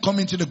men come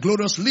into the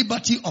glorious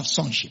liberty of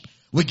sonship.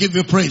 We give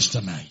you praise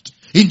tonight.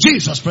 In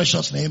Jesus'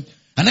 precious name.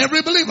 And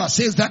every believer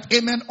says that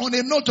amen on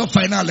a note of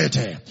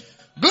finality.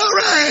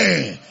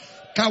 Glory!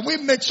 Can we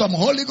make some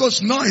Holy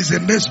Ghost noise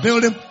in this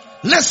building?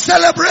 Let's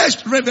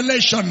celebrate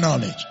revelation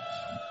knowledge.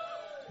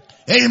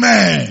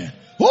 Amen.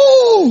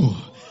 Woo!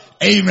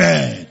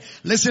 Amen.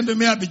 Listen to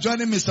me. I'll be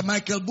joining Mr.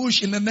 Michael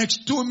Bush in the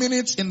next 2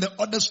 minutes in the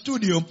other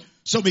studio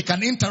so we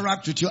can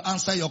interact with you,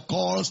 answer your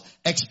calls,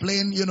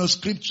 explain,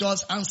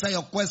 scriptures, answer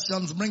your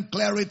questions, bring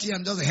clarity,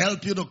 and just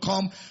help you to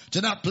come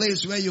to that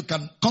place where you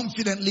can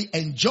confidently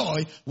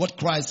enjoy what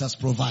Christ has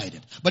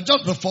provided. But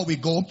just before we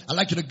go, I'd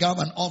like you to give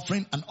an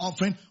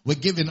offering. We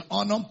give in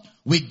honor.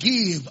 We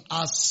give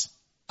as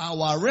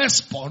our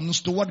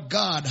response to what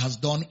God has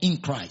done in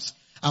Christ.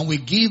 And we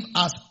give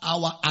as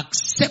our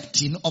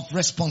accepting of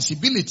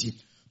responsibility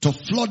to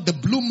flood the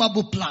blue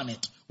marble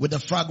planet with the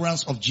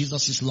fragrance of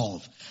Jesus'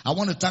 love. I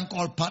want to thank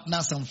all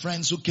partners and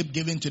friends who keep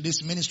giving to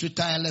this ministry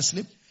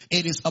tirelessly.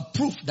 It is a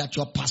proof that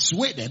you're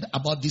persuaded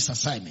about this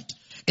assignment.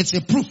 It's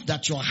a proof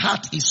that your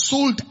heart is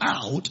sold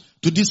out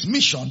to this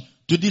mission,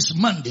 to this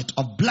mandate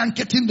of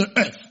blanketing the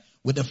earth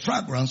with the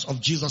fragrance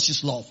of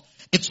Jesus' love.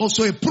 It's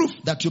also a proof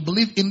that you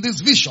believe in this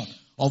vision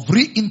of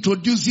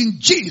reintroducing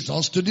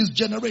Jesus to this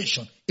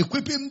generation,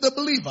 equipping the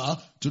believer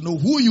to know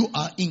who you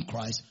are in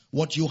Christ,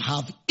 what you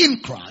have in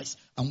Christ,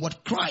 and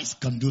what Christ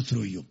can do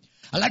through you.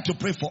 I'd like to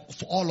pray for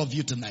all of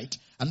you tonight.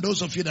 And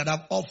those of you that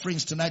have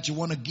offerings tonight, you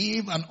want to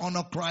give and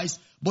honor Christ,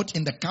 both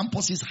in the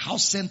campuses,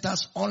 house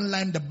centers,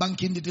 online, the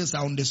banking details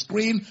are on the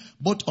screen,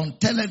 both on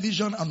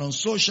television and on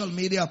social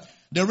media.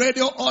 The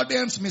radio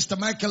audience, Mr.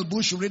 Michael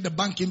Bush will read the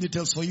banking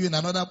details for you in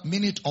another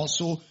minute or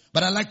so.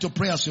 But I'd like to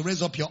pray as you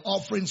raise up your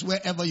offerings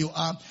wherever you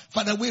are.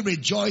 Father, we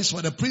rejoice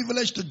for the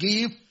privilege to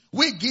give.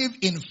 We give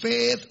in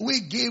faith.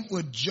 We give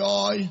with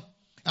joy.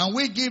 And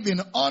we give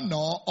in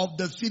honor of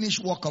the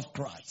finished work of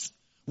Christ.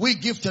 We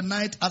give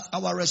tonight as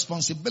our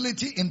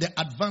responsibility in the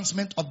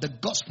advancement of the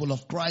gospel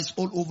of Christ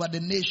all over the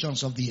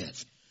nations of the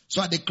earth.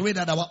 So I declare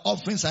that our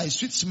offerings are a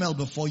sweet smell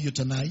before you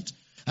tonight.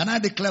 And I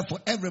declare for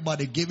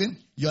everybody giving,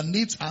 your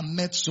needs are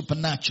met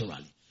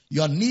supernaturally.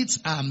 Your needs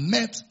are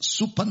met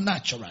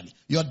supernaturally.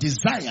 Your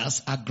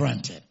desires are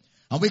granted.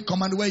 And we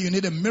command where you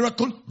need a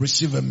miracle,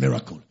 receive a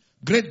miracle.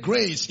 Great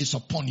grace is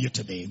upon you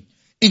today.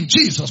 In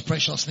Jesus'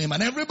 precious name.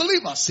 And every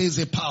believer says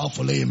a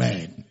powerful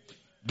amen.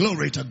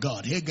 Glory to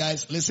God. Hey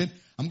guys, listen.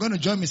 I'm going to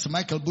join Mr.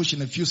 Michael Bush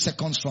in a few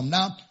seconds from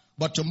now.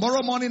 But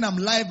tomorrow morning I'm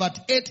live at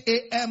 8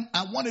 a.m.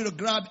 I want you to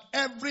grab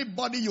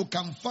everybody you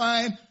can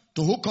find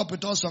to hook up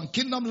with us on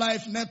Kingdom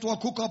Life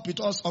Network, hook up with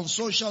us on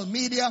social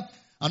media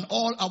and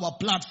all our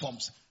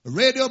platforms.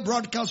 Radio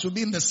broadcast will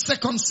be in the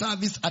second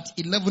service at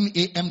 11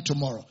 a.m.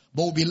 tomorrow.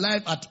 But we'll be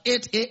live at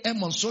 8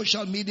 a.m. on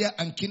social media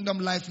and Kingdom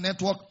Life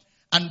Network.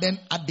 And then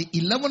at the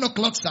 11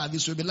 o'clock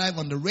service, we'll be live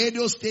on the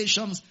radio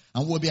stations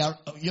and we'll be,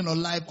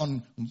 live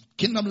on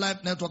Kingdom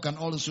Life Network and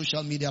all the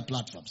social media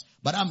platforms.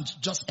 But I'm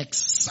just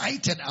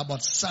excited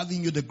about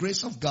serving you the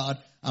grace of God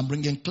and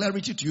bringing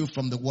clarity to you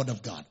from the Word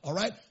of God. All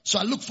right? So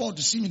I look forward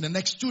to seeing you in the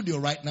next studio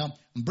right now.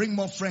 And bring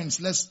more friends.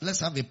 Let's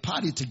have a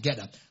party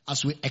together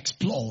as we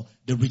explore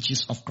the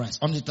riches of Christ.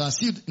 Until I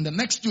see you in the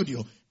next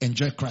studio,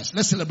 enjoy Christ.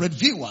 Let's celebrate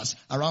viewers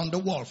around the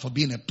world for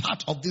being a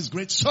part of this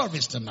great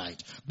service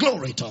tonight.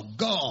 Glory to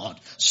God.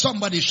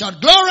 Somebody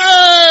shout,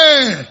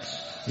 glory!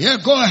 Yeah,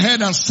 go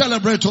ahead and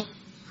celebrate.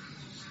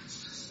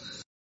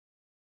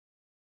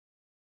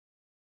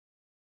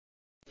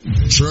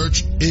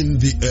 Church in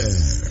the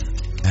air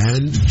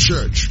and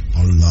church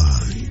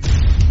online.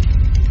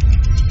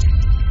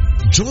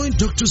 Join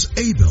Doctors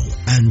Abel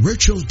and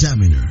Rachel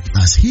Damina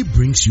as he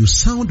brings you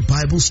sound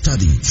Bible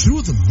study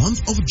through the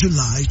month of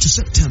July to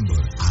September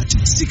at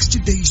 60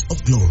 Days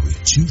of Glory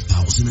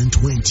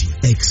 2020.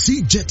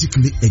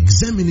 Exegetically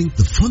examining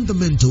the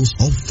fundamentals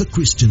of the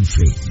Christian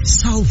faith.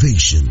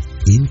 Salvation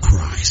in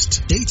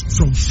Christ. Date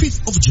from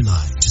 5th of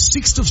July to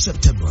 6th of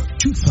September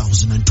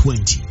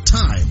 2020.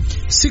 Time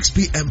 6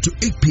 p.m. to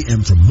 8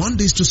 p.m. from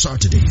Mondays to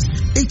Saturdays.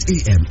 8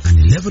 a.m. and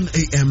 11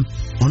 a.m.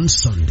 on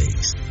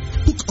Sundays.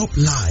 Hook up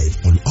live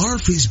on our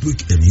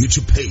Facebook and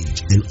YouTube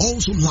page and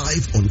also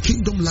live on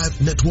Kingdom Life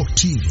Network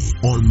TV,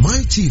 on My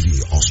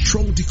TV or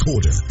Strong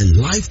Decoder, and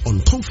live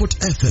on Comfort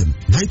FM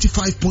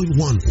 95.1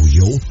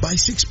 Uyo by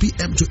 6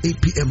 p.m. to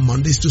 8 p.m.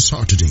 Mondays to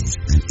Saturdays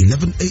and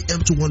 11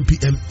 a.m. to 1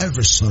 p.m.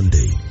 every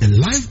Sunday, and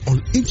live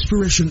on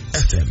Inspiration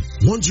FM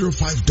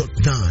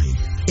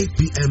 105.9 8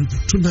 p.m.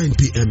 to 9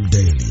 p.m.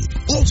 daily.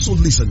 Also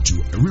listen to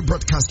a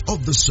rebroadcast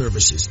of the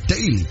services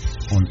daily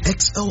on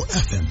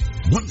XLFM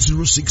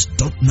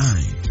 106.9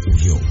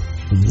 Uyo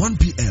from 1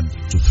 p.m.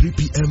 to 3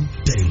 p.m.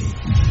 daily.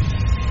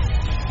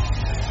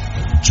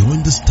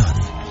 Join the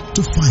study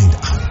to find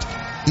out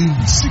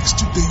in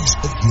 60 Days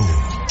of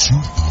Glory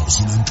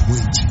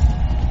 2020.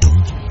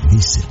 Don't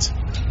miss it.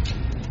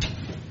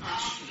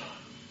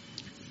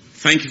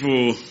 Thank you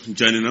for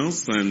joining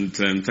us and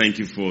thank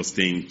you for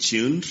staying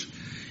tuned.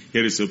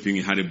 Here is hoping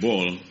you had a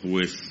ball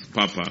with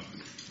Papa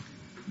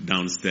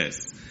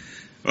downstairs.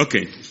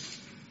 Okay.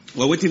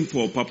 We're waiting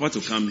for Papa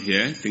to come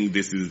here. I think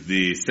this is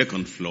the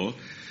second floor.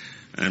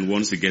 And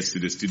once he gets to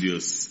the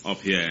studios up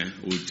here,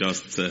 we'll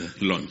just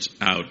launch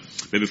out.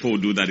 But before we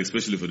do that,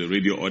 especially for the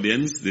radio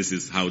audience, this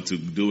is how to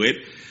do it.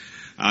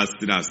 As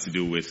it has to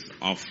do with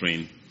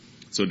offering.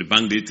 So the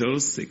bank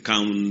details,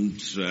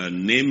 account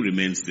name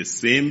remains the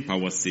same,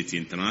 Power City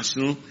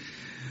International.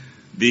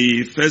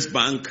 The first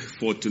bank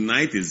for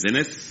tonight is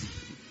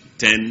Zenith,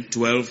 10,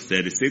 12,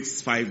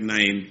 36,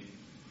 59,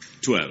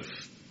 12.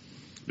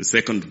 The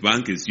second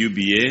bank is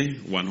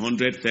UBA,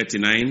 100,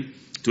 39,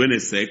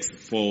 26,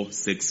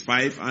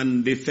 465.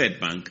 And the third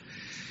bank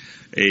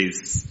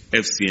is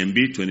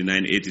FCMB,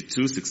 29,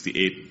 82,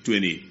 68,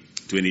 20,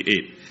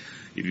 28.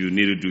 If you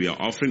need to do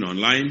your offering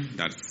online,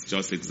 that's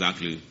just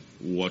exactly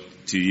what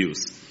to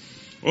use.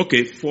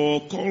 Okay,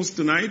 for calls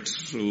tonight,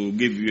 we'll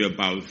give you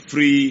about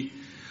 3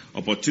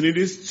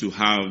 opportunities to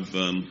have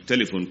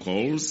telephone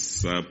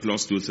calls,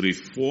 plus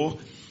 234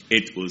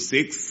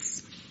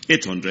 806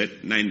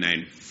 800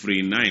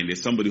 9939.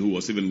 There's somebody who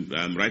was even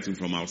writing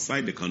from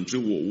outside the country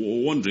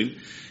wondering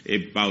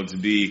about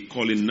the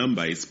calling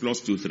number. It's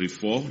plus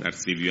 234.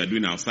 That's if you are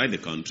doing outside the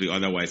country.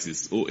 Otherwise,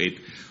 it's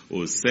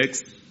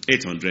 0806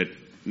 800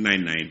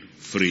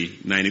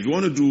 9939. If you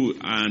want to do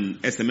an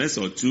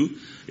SMS or 2,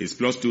 it's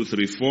plus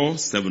 234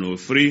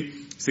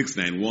 703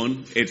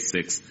 691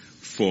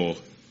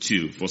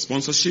 8642. For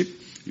sponsorship,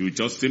 you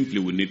just simply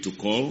will need to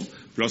call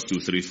plus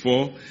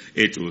 234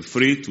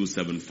 803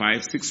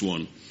 275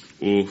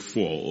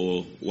 6104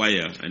 or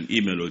wire an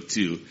email or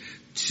 2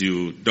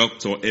 to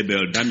Dr.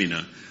 Abel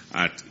Damina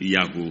at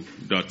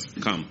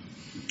yahoo.com.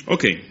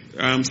 Okay,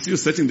 I'm still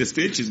setting the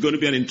stage. It's going to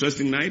be an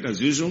interesting night as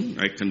usual,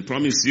 I can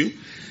promise you.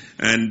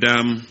 And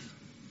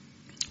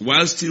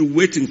while still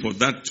waiting for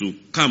that to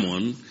come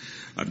on,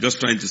 I'm just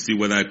trying to see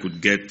whether I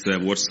could get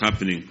what's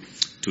happening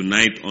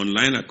tonight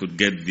online. I could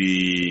get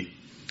the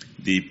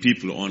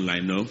people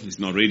online. No, it's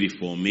not ready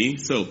for me.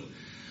 So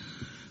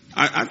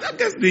I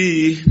guess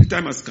the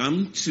time has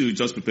come to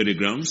just prepare the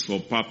grounds for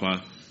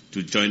Papa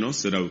to join us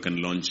so that we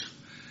can launch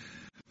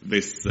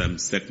this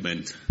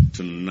segment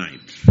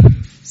tonight.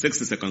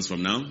 60 seconds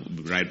from now,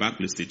 we'll be right back.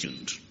 Please stay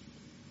tuned.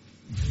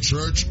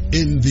 Church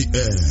in the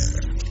air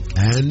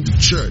and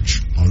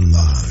church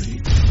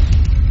online.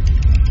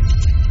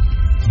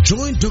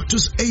 Join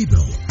Drs.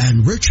 Abel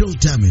and Rachel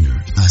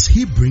Damina as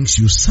he brings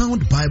you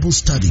sound Bible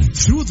study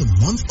through the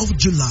month of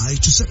July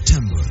to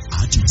September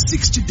at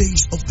 60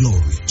 Days of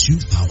Glory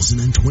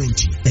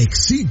 2020.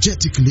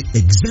 Exegetically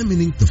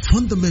examining the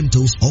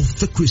fundamentals of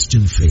the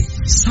Christian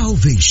faith.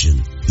 Salvation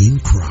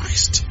in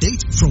Christ.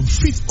 Date from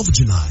 5th of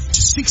July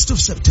to 6th of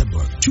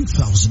September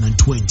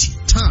 2020.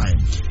 Time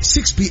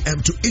 6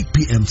 p.m. to 8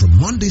 p.m. from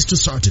Mondays to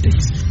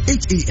Saturdays,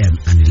 8 a.m.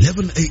 and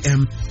 11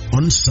 a.m.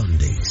 on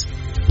Sundays.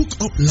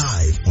 Hook up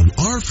live on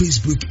our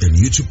Facebook and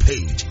YouTube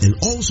page and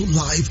also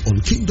live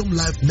on Kingdom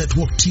Live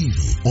Network TV,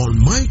 on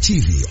My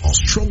TV or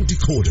Strong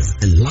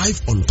Decoder, and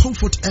live on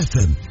Comfort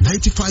FM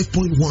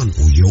 95.1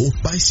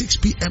 Uyo by 6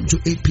 p.m.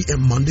 to 8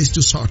 p.m. Mondays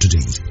to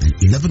Saturdays and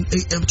 11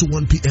 a.m. to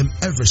 1 p.m.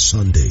 every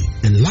Sunday,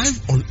 and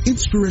live on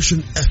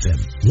Inspiration FM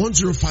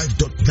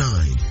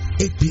 105.9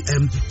 8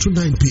 p.m. to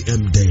 9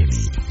 p.m.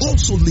 daily.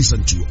 Also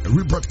listen to a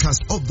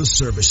rebroadcast of the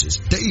services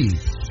daily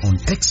on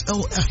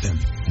XLFM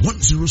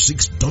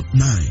 106.9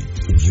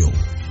 Uyo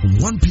from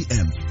 1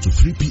 p.m. to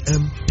 3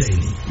 p.m.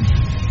 daily.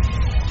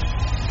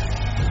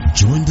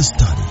 Join the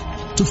study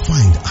to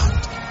find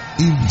out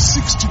in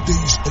 60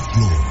 Days of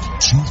Glory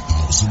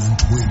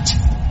 2020.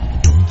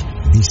 Don't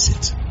miss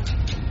it.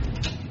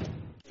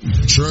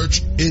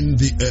 Church in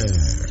the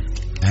air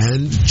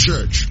and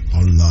church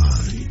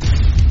online.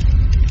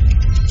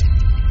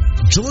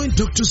 Join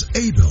Drs.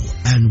 Abel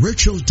and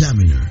Rachel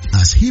Damina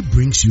as he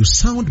brings you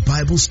sound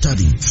Bible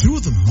study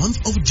through the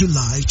month of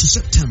July to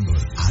September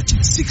at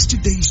 60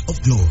 Days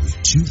of Glory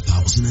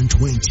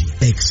 2020.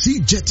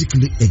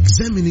 Exegetically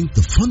examining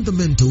the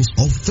fundamentals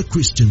of the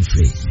Christian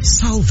faith.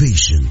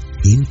 Salvation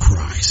in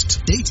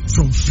Christ. Date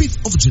from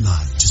 5th of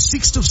July to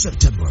 6th of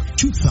September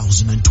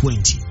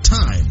 2020.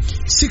 Time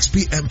 6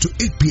 p.m. to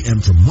 8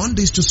 p.m. from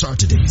Mondays to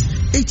Saturdays,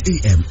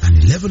 8 a.m.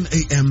 and 11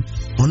 a.m.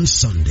 on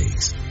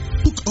Sundays.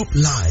 Hook up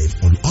live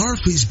on our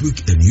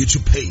Facebook and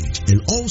YouTube page and also